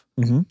off.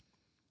 And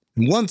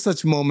one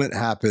such moment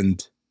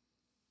happened.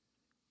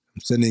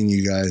 I'm sending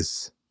you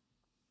guys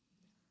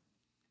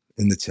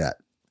in the chat.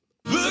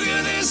 Look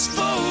at this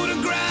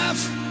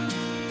photograph.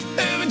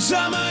 Every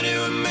time I do,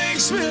 it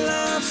makes me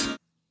laugh.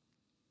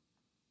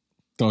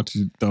 Don't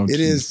you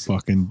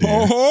fucking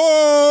dare.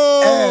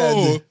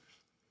 Oh!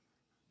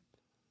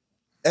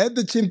 Ed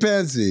the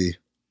chimpanzee.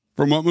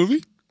 From what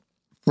movie?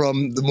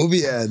 From the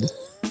movie Ed.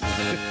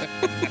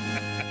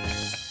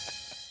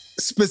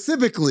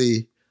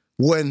 Specifically,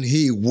 when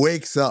he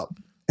wakes up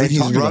and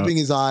he's rubbing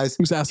his eyes.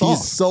 Who's ass off?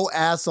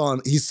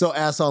 He's so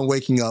ass on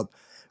waking up.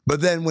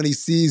 But then when he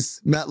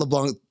sees Matt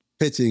LeBlanc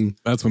pitching,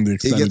 that's when the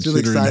he gets really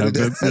excited.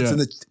 That's when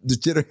the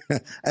jitter,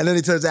 and then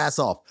he turns ass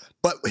off.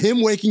 But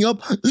him waking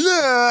up,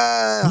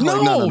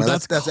 no,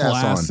 that's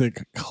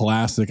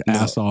classic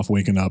ass off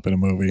waking up in a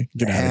movie.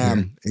 Get out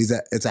of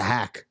here. It's a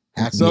hack.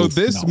 So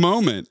this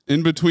moment,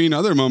 in between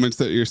other moments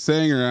that you're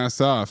saying are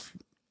ass off,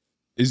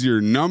 is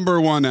your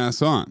number 1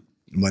 ass on.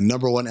 My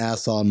number 1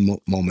 ass on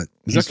moment.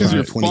 Is that because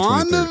you're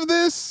fond of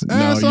this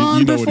ass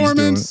on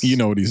performance? You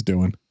know what he's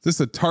doing. Is this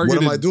a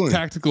targeted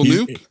tactical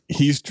nuke?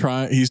 He's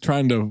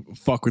trying to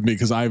fuck with me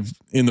because I've,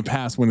 in the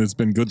past when it's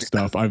been good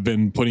stuff, I've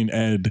been putting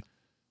Ed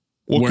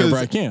wherever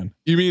I can.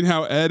 You mean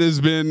how Ed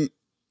has been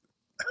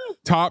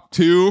top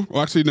 2?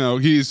 Well, actually, no,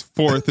 he's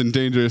 4th in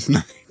Dangerous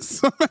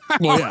Nights.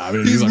 Well, yeah, I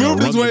mean, he's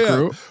moved his way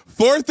up.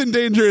 4th in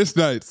Dangerous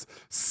Nights,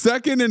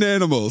 2nd in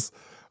Animals,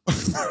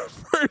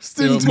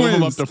 1st in Twins. Move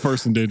him up to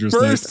 1st in Dangerous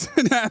Nights. 1st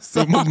in Ass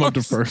Ons. Move him up to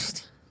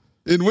 1st.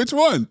 In which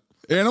one?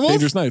 Animals?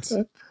 Dangerous Nights.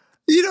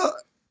 You know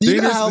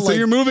how, so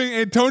you're moving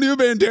Antonio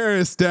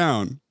Banderas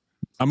down.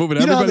 I'm moving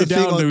everybody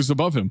down who's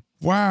above him.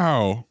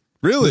 Wow.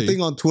 Really? The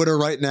thing on Twitter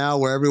right now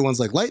where everyone's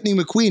like, Lightning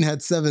McQueen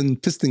had 7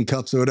 piston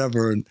cups or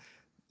whatever. And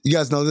you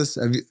guys know this?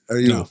 Are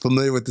you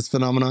familiar with this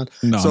phenomenon?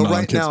 No. So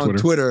right now on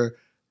Twitter,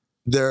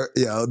 they're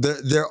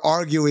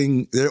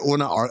arguing. I don't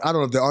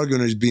know if they're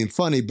arguing or just being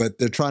funny, but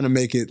they're trying to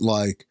make it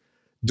like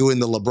doing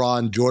the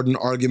LeBron Jordan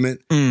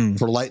argument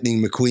for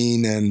Lightning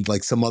McQueen and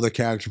like some other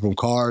character from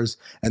Cars.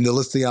 And they're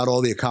listing out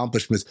all the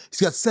accomplishments.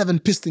 He's got 7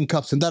 piston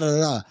cups and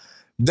da-da-da-da.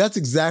 That's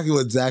exactly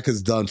what Zach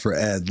has done for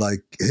Ed.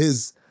 Like,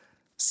 his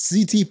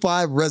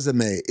CT5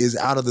 resume is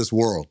out of this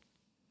world.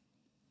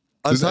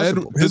 His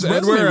resume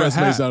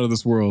is out of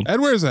this world. Ed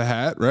wears a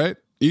hat, right?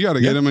 You got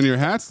to get him on your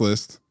hats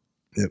list.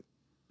 Yep.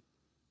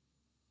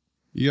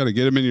 You got to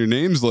get him in your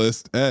names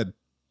list, Ed.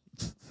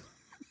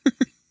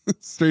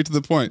 Straight to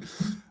the point.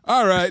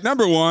 All right,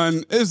 number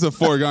one is a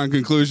foregone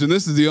conclusion.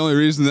 This is the only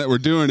reason that we're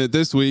doing it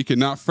this week and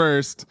not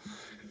first.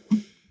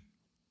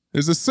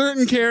 There's a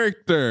certain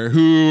character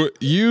who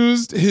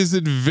used his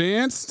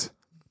advanced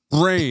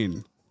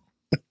brain,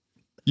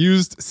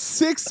 used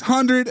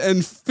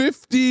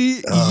 650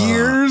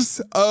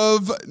 years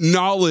of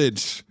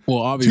knowledge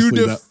to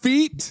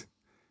defeat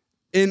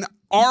an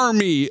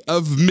army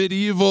of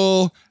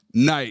medieval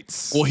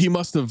knights. Well, he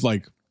must have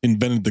like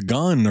invented the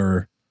gun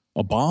or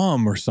a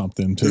bomb or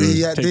something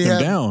to take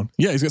them down.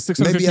 Yeah, he's got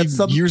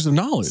 650 years of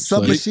knowledge.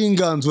 Submachine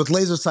guns with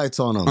laser sights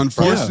on them.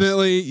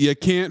 Unfortunately, you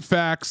can't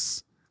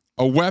fax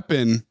a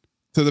weapon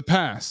to the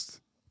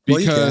past.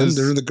 Because, well, you can.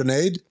 There's the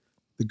grenade.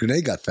 The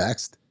grenade got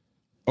faxed.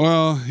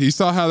 Well, you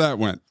saw how that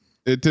went.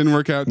 It didn't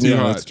work out too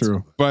hot. That's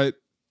true. But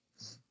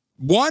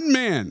one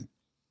man,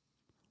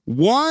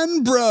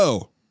 one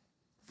bro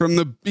from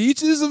the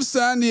beaches of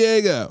San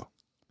Diego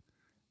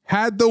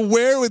had the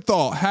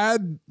wherewithal,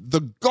 had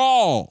the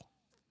gall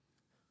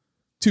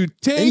to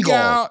take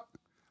out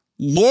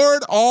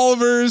Lord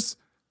Oliver's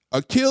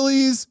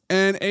Achilles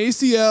and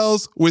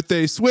ACLs with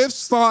a swift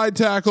slide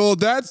tackle.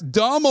 That's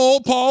dumb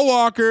old Paul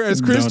Walker as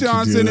Chris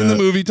Johnson in the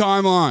movie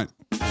Timeline.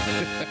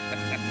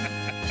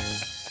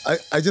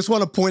 I just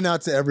want to point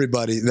out to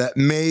everybody that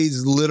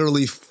Maze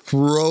literally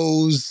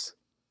froze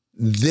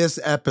this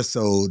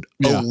episode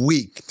a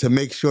week to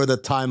make sure the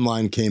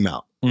timeline came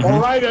out. Mm-hmm. All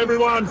right,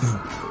 everyone,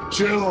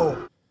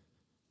 chill.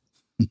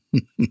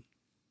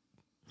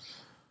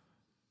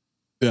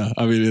 Yeah,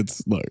 I mean,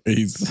 it's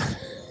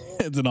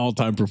an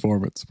all-time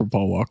performance for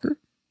Paul Walker.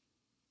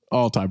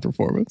 All-time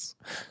performance.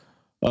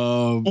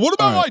 What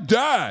about my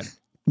dad?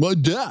 My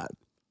dad.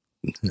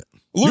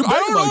 Look, I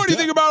don't know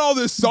anything about all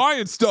this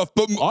science stuff,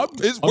 but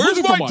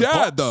where's my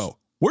dad, though?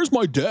 Where's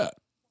my dad?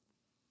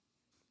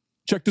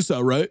 Check this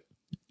out, right?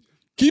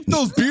 Keep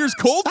those beers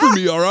cold for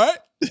me, all right?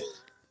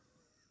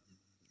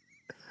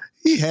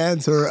 He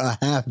hands her a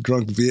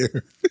half-drunk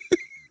beer.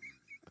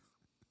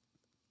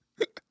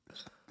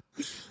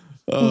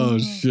 Oh,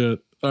 shit.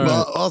 All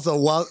right. Also,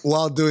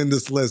 while doing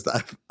this list,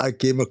 I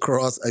came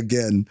across,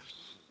 again,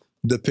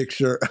 the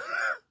picture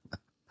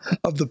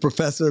of the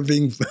professor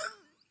being...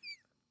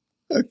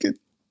 Okay.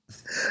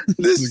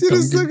 This shit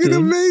is looking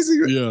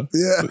amazing. Yeah.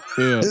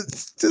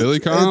 It's just, Billy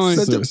Connolly.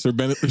 Sir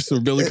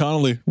Billy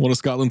Connolly, one of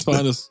Scotland's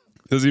finest.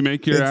 Does he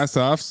make your ass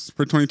offs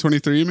for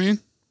 2023, you mean?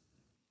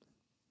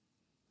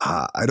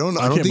 I don't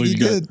know. I don't think he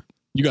did.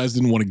 You guys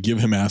didn't want to give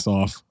him ass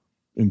off.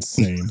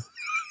 Insane.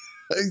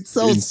 He's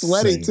so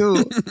sweaty,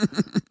 too.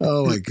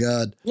 Oh, my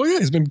God. Well, yeah,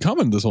 he's been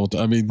coming this whole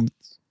time. I mean,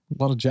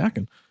 a lot of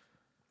jacking.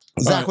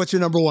 Zach, what's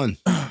your number one?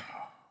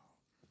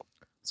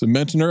 So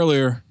mentioned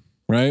earlier,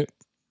 right?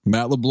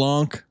 Matt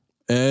LeBlanc,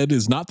 Ed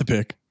is not the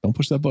pick. Don't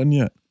push that button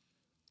yet.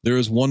 There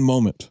is one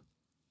moment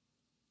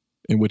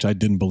in which I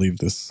didn't believe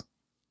this.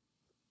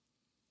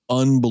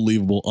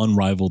 Unbelievable,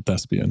 unrivaled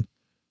thespian.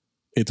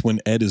 It's when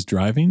Ed is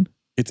driving.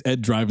 It's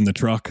Ed driving the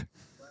truck.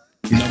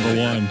 Number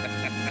one.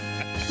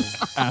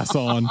 Ass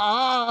on.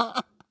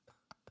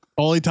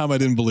 Only time I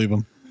didn't believe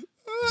him.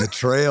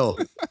 Betrayal.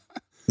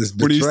 This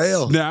when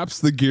betrayal. He snaps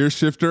the gear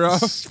shifter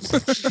off.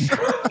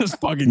 Just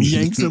fucking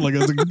yanks it like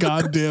it's a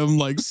goddamn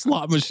like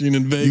slot machine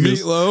in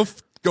Vegas.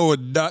 Meatloaf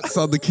going nuts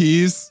on the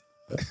keys.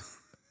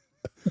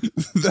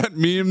 That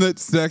meme that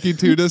Snacky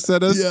Tuna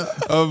sent us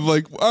of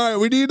like, all right,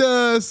 we need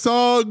a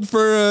song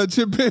for a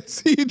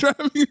chimpanzee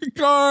driving a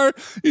car,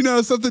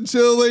 something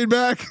chill, laid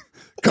back.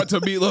 Cut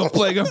to Meatloaf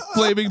playing a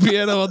flaming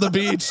piano on the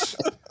beach.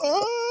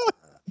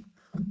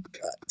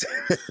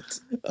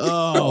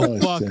 Oh,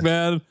 fuck,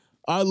 man.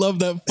 I love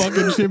that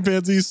fucking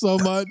chimpanzee so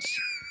much.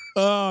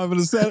 Oh,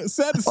 I'm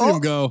sad to see him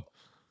go.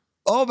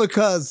 All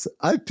because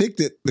I picked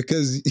it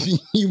because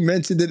you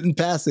mentioned it in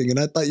passing and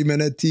I thought you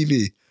meant at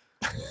TV.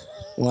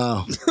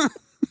 Wow.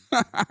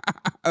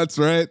 That's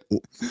right.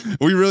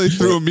 We really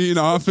threw Amin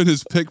off in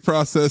his pick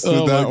process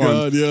with that one. Oh,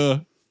 my God, yeah.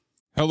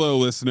 Hello,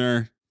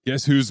 listener.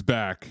 Guess who's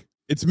back?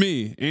 It's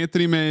me,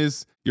 Anthony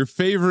Mays, your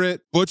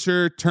favorite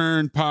butcher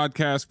turned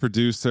podcast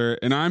producer,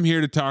 and I'm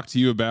here to talk to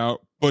you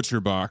about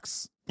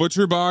ButcherBox.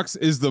 ButcherBox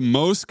is the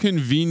most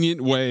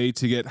convenient way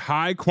to get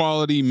high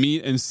quality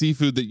meat and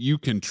seafood that you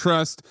can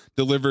trust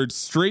delivered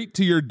straight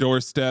to your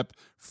doorstep,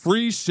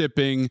 free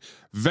shipping,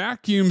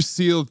 vacuum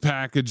sealed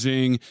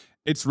packaging.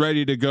 It's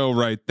ready to go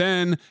right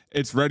then.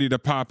 It's ready to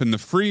pop in the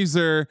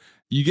freezer.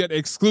 You get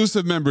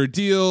exclusive member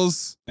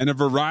deals and a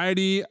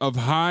variety of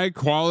high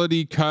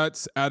quality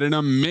cuts at an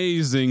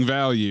amazing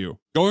value.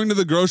 Going to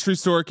the grocery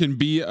store can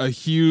be a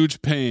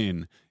huge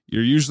pain.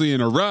 You're usually in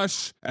a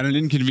rush at an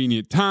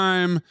inconvenient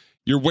time.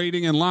 You're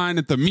waiting in line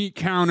at the meat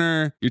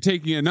counter. You're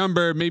taking a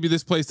number. Maybe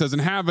this place doesn't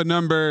have a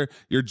number.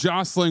 You're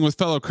jostling with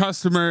fellow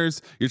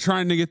customers. You're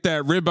trying to get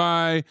that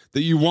ribeye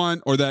that you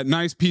want or that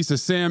nice piece of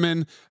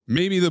salmon.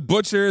 Maybe the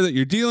butcher that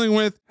you're dealing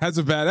with has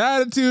a bad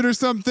attitude or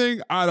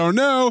something. I don't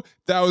know.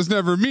 That was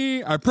never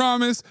me, I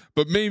promise.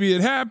 But maybe it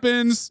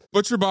happens.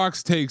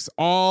 ButcherBox takes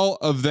all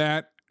of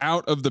that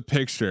out of the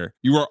picture.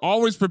 You are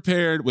always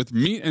prepared with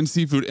meat and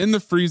seafood in the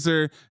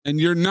freezer, and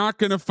you're not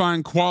going to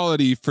find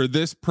quality for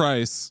this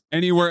price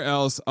anywhere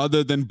else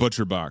other than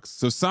ButcherBox.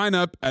 So sign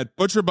up at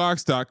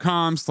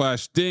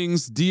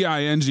butcherbox.com/dings,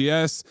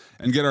 D-I-N-G-S,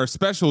 and get our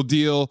special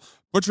deal.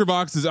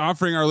 ButcherBox is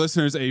offering our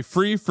listeners a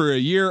free for a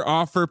year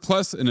offer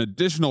plus an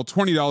additional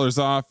 $20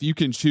 off. You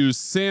can choose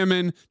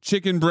salmon,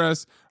 chicken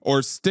breast,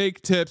 or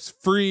steak tips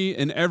free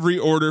in every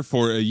order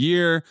for a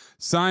year.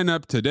 Sign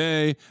up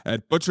today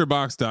at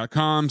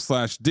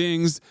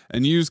butcherbox.com/dings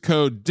and use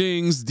code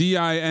DINGS,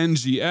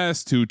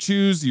 D-I-N-G-S, to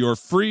choose your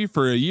free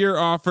for a year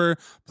offer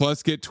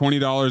plus get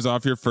 $20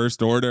 off your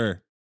first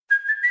order.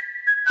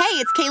 Hey,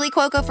 it's Kaylee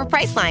Cuoco for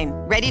Priceline.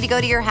 Ready to go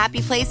to your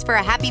happy place for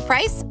a happy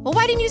price? Well,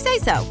 why didn't you say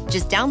so?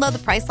 Just download the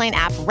Priceline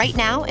app right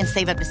now and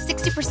save up to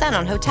 60%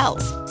 on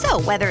hotels.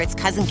 So whether it's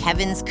Cousin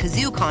Kevin's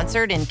Kazoo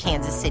Concert in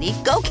Kansas City,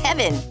 go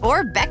Kevin,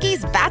 or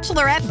Becky's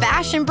Bachelorette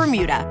Bash in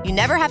Bermuda, you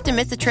never have to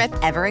miss a trip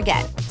ever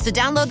again. So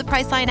download the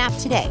Priceline app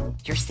today.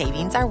 Your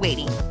savings are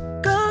waiting.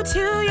 Go to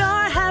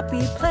your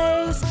happy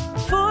place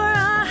for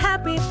a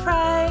happy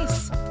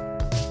price.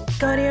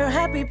 Go to your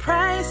happy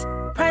price,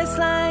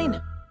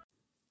 Priceline.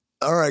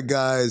 All right,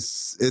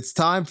 guys, it's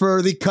time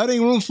for the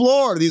cutting room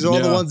floor. These are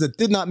all the ones that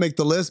did not make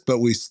the list, but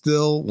we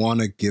still want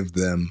to give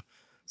them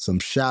some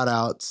shout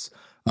outs.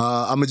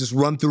 I'm going to just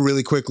run through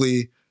really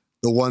quickly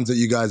the ones that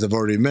you guys have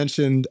already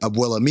mentioned.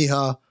 Abuela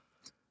Mija.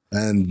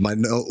 And my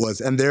note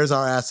was, and there's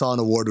our Ass On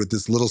award with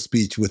this little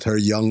speech with her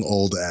young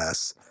old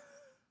ass.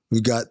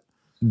 We've got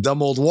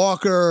Dumb Old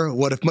Walker.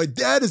 What if my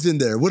dad is in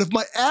there? What if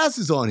my ass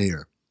is on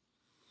here?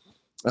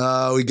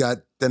 We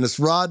got Dennis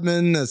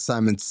Rodman, as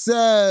Simon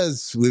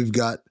says. We've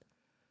got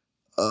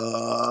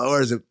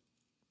where is it?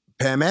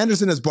 Pam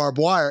Anderson as Barbed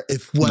Wire.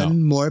 If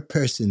one more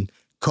person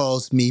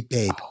calls me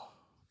babe. Oh,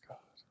 God.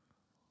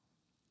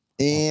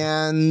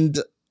 And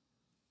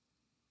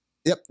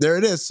yep, there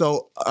it is.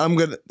 So I'm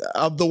going to,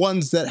 of the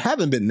ones that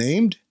haven't been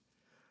named,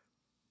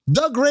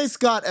 Doug Ray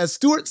Scott as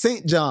Stuart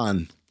St.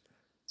 John.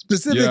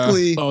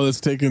 Specifically. Yeah. Oh,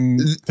 that's taken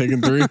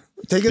three?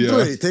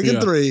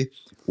 Taken three.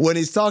 When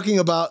he's talking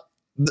about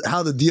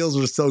how the deals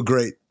were so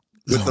great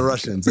with the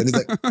Russians. And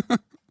he's like,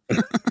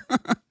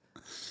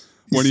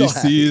 when he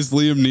sees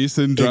Liam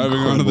Neeson driving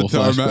onto the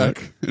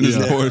tarmac in his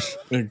Porsche.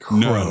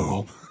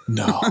 Incredible.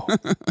 No.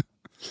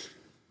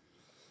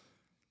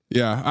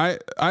 Yeah,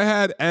 I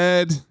had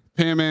Ed,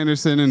 Pam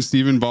Anderson, and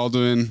Stephen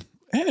Baldwin.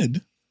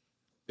 Ed?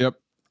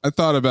 Yep. I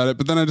thought about it,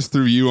 but then I just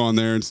threw you on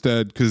there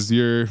instead because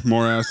you're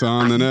more ass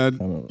on than Ed.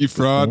 You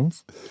fraud.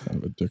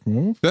 Kind of a dick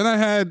move. Then I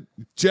had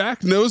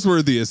Jack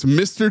Noseworthy as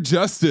Mr.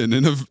 Justin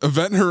in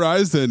Event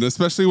Horizon,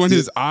 especially when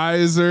his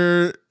eyes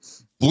are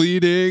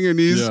bleeding and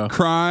he's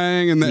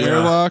crying in the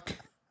airlock.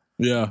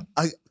 Yeah.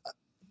 I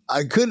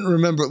couldn't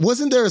remember.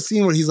 Wasn't there a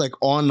scene where he's like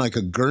on like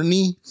a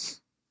gurney?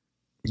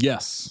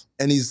 Yes.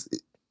 And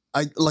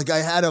I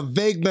had a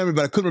vague memory,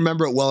 but I couldn't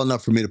remember it well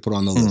enough for me to put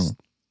on the list.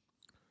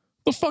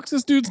 The fuck's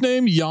this dude's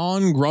name?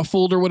 Jan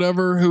Gruffeld or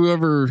whatever,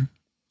 whoever.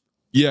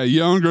 Yeah,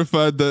 Jan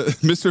Gruffeld, the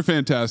Mr.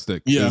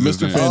 Fantastic. Yeah,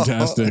 Mr.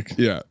 Fantastic.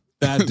 Yeah.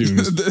 That dude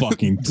is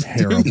fucking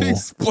terrible. The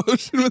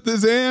explosion with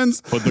his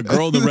hands. But the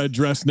girl in the red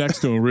dress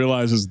next to him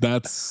realizes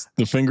that's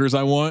the fingers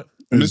I want.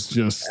 It's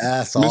just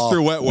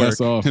Mr.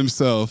 Wetwork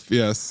himself.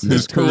 Yes.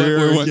 His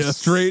career went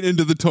straight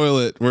into the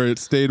toilet where it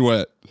stayed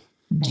wet.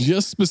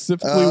 Just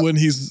specifically when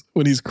he's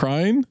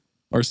crying,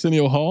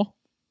 Arsenio Hall.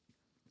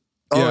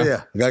 Oh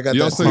yeah.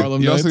 You also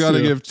got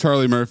to give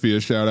Charlie Murphy a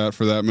shout out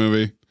for that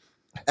movie.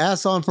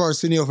 Ass on for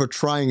Arsenio for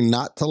trying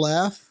not to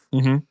laugh.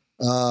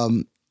 Mm-hmm.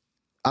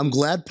 I'm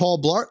glad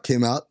Paul Blart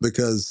came out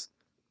because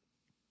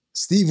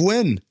Steve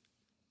Wynn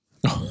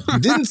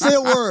didn't say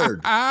a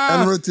word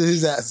and wrote to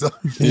his ass.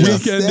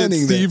 Weekend at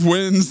Steve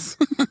wins.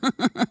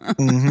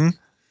 Mm-hmm.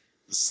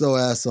 So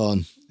ass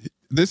on.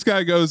 This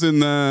guy goes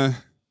in the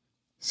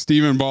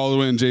Stephen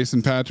Baldwin,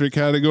 Jason Patrick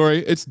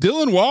category. It's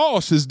Dylan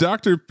Walsh as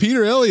Dr.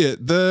 Peter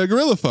Elliott, the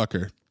gorilla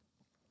fucker.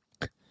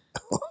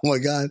 Oh my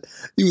God.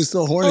 He was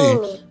so horny.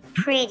 Amy,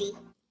 pretty.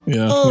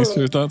 Yeah, Amy, he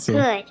sure thought so.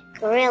 Good,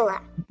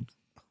 gorilla.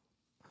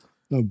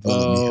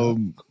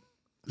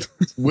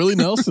 Willie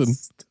Nelson,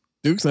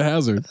 Dukes of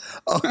Hazzard.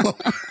 Oh.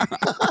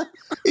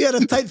 He had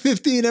a tight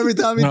 15 every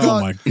time he talked.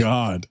 Oh my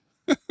God.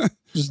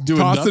 Just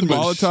doing tossing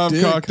Molotov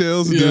shtick.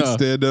 Cocktails and doing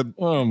stand up.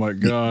 Oh my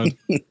God.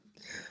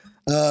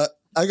 I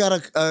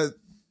got a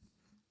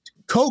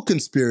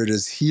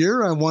co-conspirators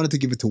here. I wanted to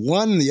give it to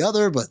one and the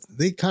other, but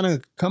they kind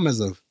of come as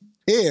a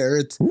pair.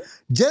 It's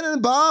Jen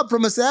and Bob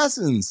from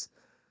Assassins.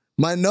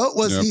 My note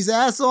was he's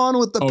ass on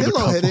with the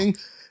pillow hitting.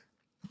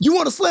 You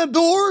want to slam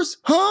doors?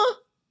 Huh?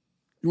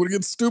 You want to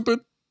get stupid?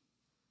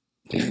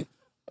 We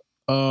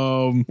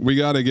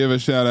got to give a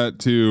shout out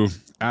to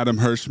Adam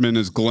Hirschman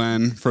as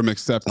Glenn from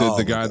Accepted,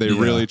 the guy they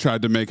really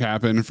tried to make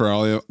happen for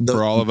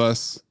all of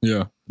us.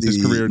 Yeah.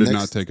 His career did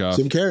not take off.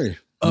 Jim Carrey.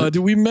 Did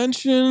we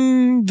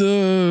mention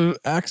the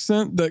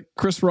accent that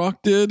Chris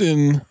Rock did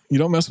in You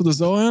Don't Mess with the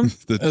Zohan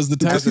as the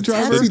taxi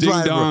driver? The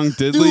ding-dong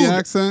diddly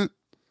accent?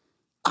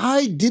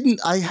 I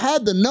didn't. I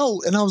had the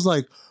note, and I was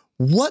like,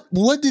 what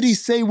did he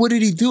say? What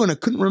did he do? And I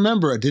couldn't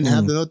remember. I didn't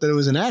have the note that it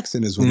was an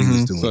accent is what he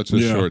was doing. Such a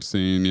short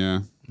scene,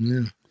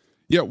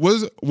 Yeah,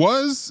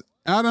 was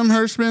Adam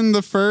Hirschman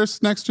the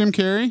first next Jim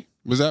Carrey?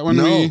 Was that when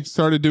we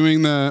started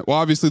doing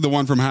obviously the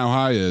one from How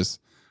High Is,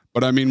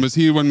 but I mean, was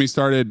he when we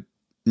started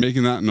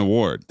making that an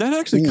award? That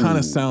actually kind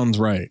of sounds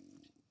right.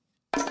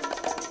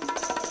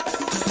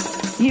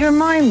 You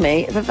remind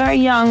me of a very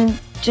young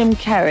Jim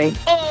Carrey.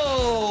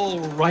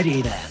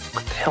 Alrighty then.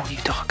 What the hell are you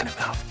talking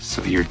about?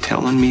 So you're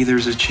telling me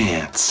there's a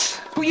chance?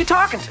 Who are you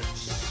talking to?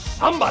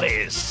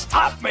 Somebody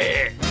stop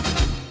me!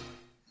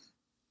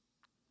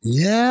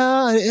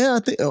 Yeah, I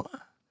think.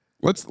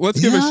 Let's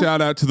give a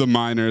shout out to the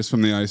miners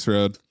from the ice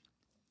road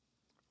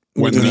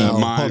when the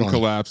mine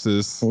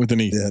collapses with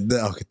an E.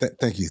 Yeah, okay.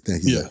 Thank you.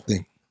 Yeah,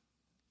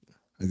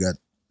 I got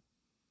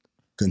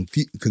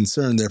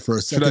concerned there for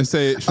a second.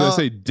 Should I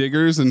say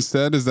diggers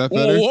instead? Is that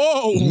better?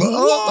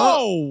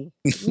 Whoa!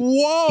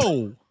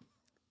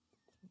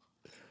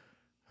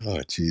 Oh,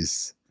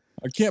 jeez.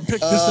 I can't pick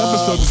this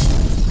episode.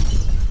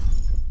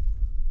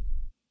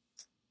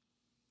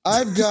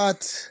 I've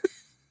got.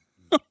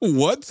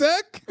 What,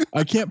 Zach?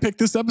 I can't pick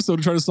this episode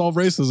to try to solve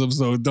racism,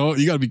 so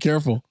you got to be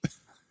careful.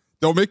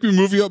 Don't make me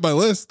move you up my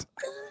list.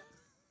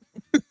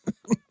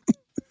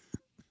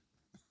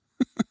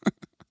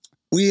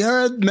 We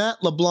heard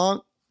Matt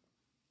LeBlanc.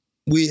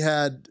 We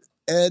had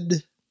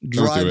Ed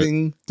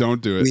driving.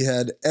 Don't do it. We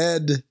had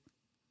Ed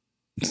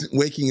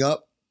waking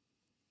up.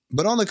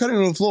 But on the cutting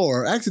room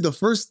floor, actually the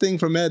first thing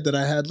from Ed that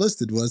I had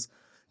listed was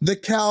the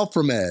cow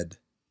from Ed.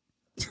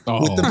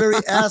 With the very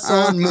ass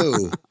on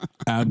moo.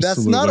 Absolutely.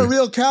 That's not a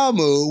real cow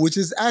moo, which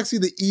is actually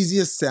the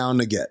easiest sound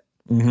to get.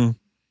 Mm-hmm.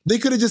 They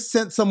could have just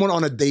sent someone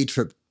on a day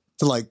trip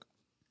to like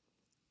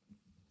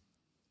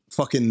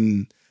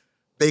fucking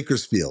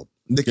Bakersfield.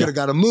 They could have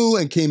got a moo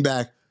and came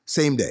back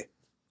same day.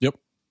 Yep.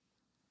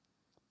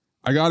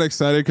 I got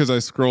excited because I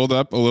scrolled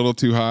up a little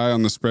too high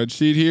on the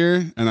spreadsheet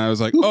here, and I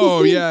was like,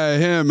 "Oh yeah,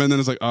 him!" And then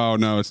it's like, "Oh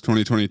no, it's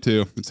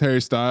 2022. It's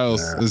Harry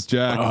Styles as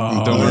Jack.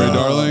 Don't worry,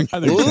 darling."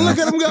 Look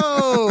at him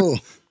go!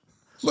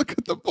 Look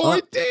at the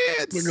boy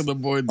dance! Look at the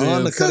boy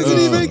dance! Doesn't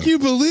he make you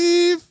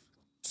believe?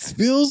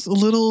 Feels a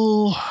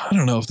little. I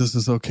don't know if this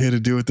is okay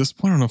to do at this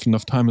point. I don't know if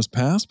enough time has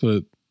passed,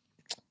 but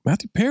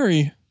Matthew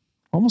Perry,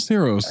 Almost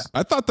Heroes.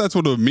 I thought that's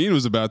what Amin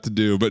was about to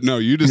do, but no,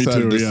 you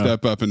decided to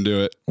step up and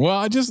do it. Well,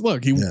 I just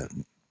look.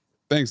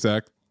 Thanks,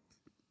 Zach.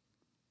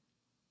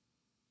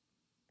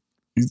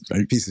 He's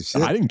a piece of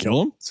shit. I didn't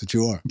kill him. That's what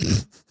you are.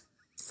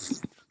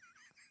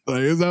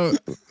 Like, is that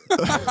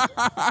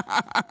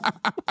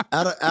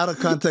out of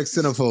context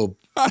CINEPHOBE.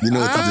 You know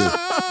what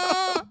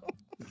to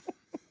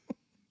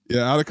do.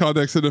 Yeah, out of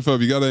context CINEPHOBE.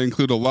 You got to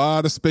include a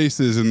lot of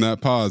spaces in that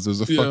pause.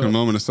 There's a fucking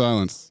moment of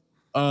silence.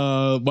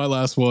 My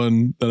last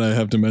one that I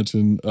have to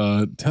mention,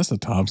 Tessa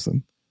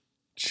Thompson.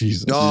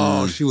 Jesus.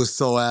 Oh, she was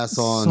so ass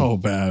on. So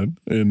bad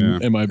in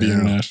MIB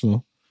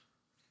International.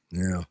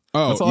 Yeah.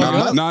 Oh,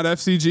 not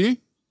FCG?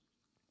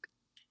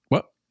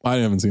 What? I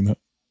haven't seen that.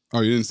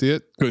 Oh, you didn't see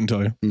it? Couldn't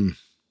tell you.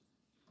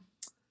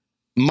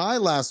 My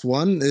last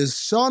one is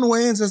Sean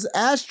Wayans as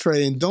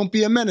Ashtray in Don't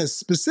Be a Menace.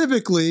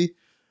 Specifically,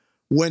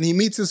 when he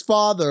meets his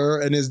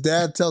father and his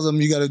dad tells him,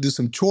 you got to do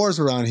some chores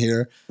around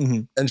here.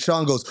 Mm-hmm. And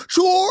Sean goes,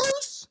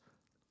 chores?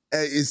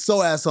 And he's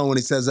so ass on when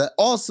he says that.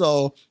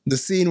 Also, the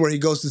scene where he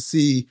goes to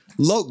see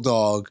Loke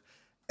Dog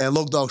and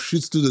Loke Dog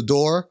shoots through the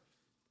door.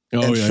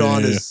 And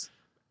Sean is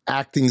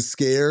acting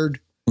scared.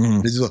 Mm-hmm.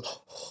 And he's just like,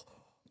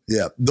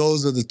 yeah,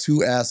 those are the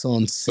two ass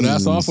on scenes. But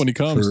ass off when he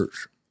comes.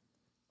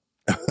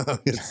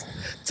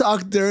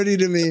 Talk dirty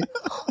to me.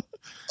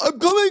 I'm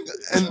coming.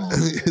 And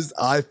his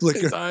eye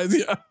flicker. His eyes,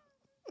 yeah.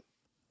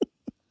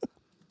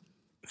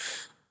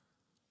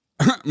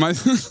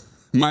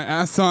 My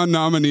ass on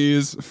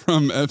nominees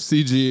from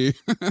FCG.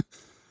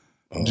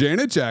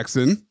 Janet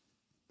Jackson,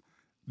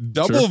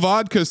 Double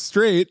Vodka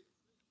Straight,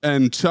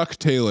 and Chuck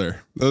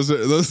Taylor. Those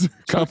are a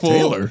couple.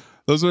 Taylor.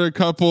 Those are a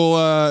couple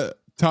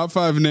top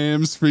 5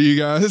 names for you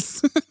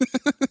guys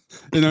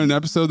in an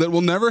episode that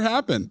will never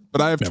happen.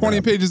 But I have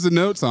 20 pages of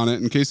notes on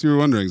it in case you were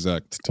wondering,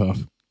 Zach. It's tough.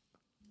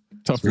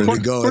 Tough.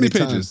 20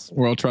 pages.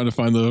 We're all trying to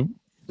find the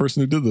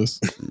person who did this.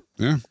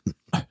 Yeah.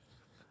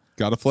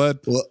 Got a fled.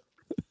 Well,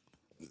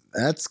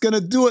 that's going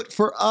to do it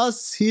for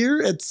us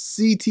here at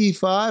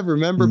CT5.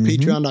 Remember,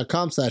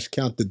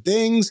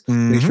 patreon.com/countthedings.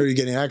 Make sure you're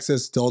getting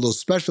access to all those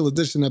special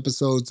edition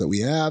episodes that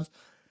we have.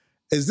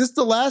 Is this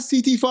the last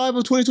CT5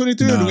 of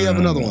 2023 or do we have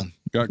another one?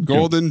 Got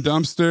Golden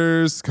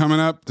Dumpsters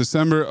coming up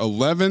December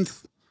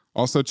 11th.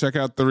 Also, check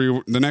out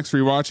the next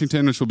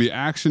Rewatchington, which will be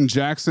Action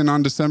Jackson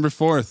on December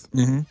 4th.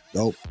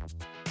 Dope.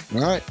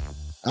 All right.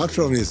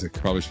 Outro music.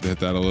 Probably should hit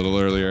that a little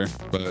earlier,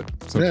 but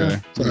it's okay. Yeah,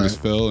 it's We can just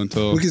fill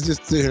until... We can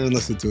just sit here and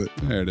listen to it.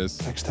 There it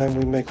is. Next time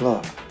we make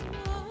love,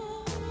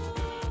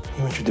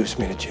 you introduce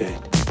me to Jade.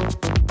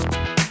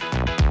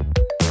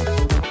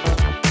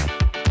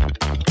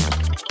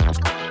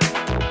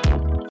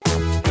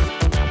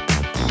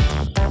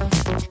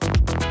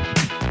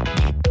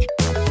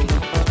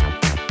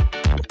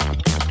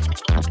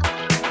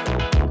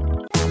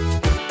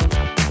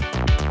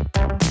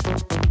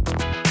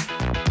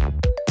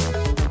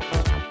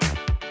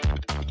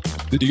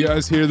 Did you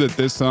guys hear that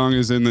this song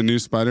is in the new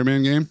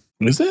Spider-Man game?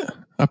 Is it?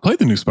 I played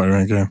the new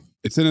Spider-Man game.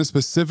 It's in a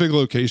specific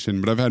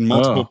location, but I've had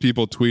multiple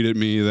people tweet at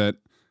me that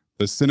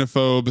the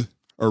CINEPHOBE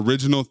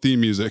original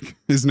theme music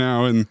is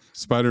now in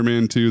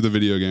Spider-Man 2, the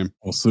video game.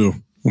 We'll sue.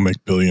 We'll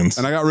make billions.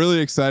 And I got really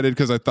excited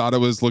because I thought it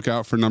was Look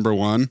Out for Number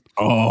 1.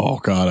 Oh,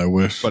 God, I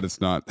wish. But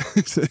it's not.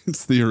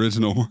 It's the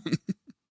original one.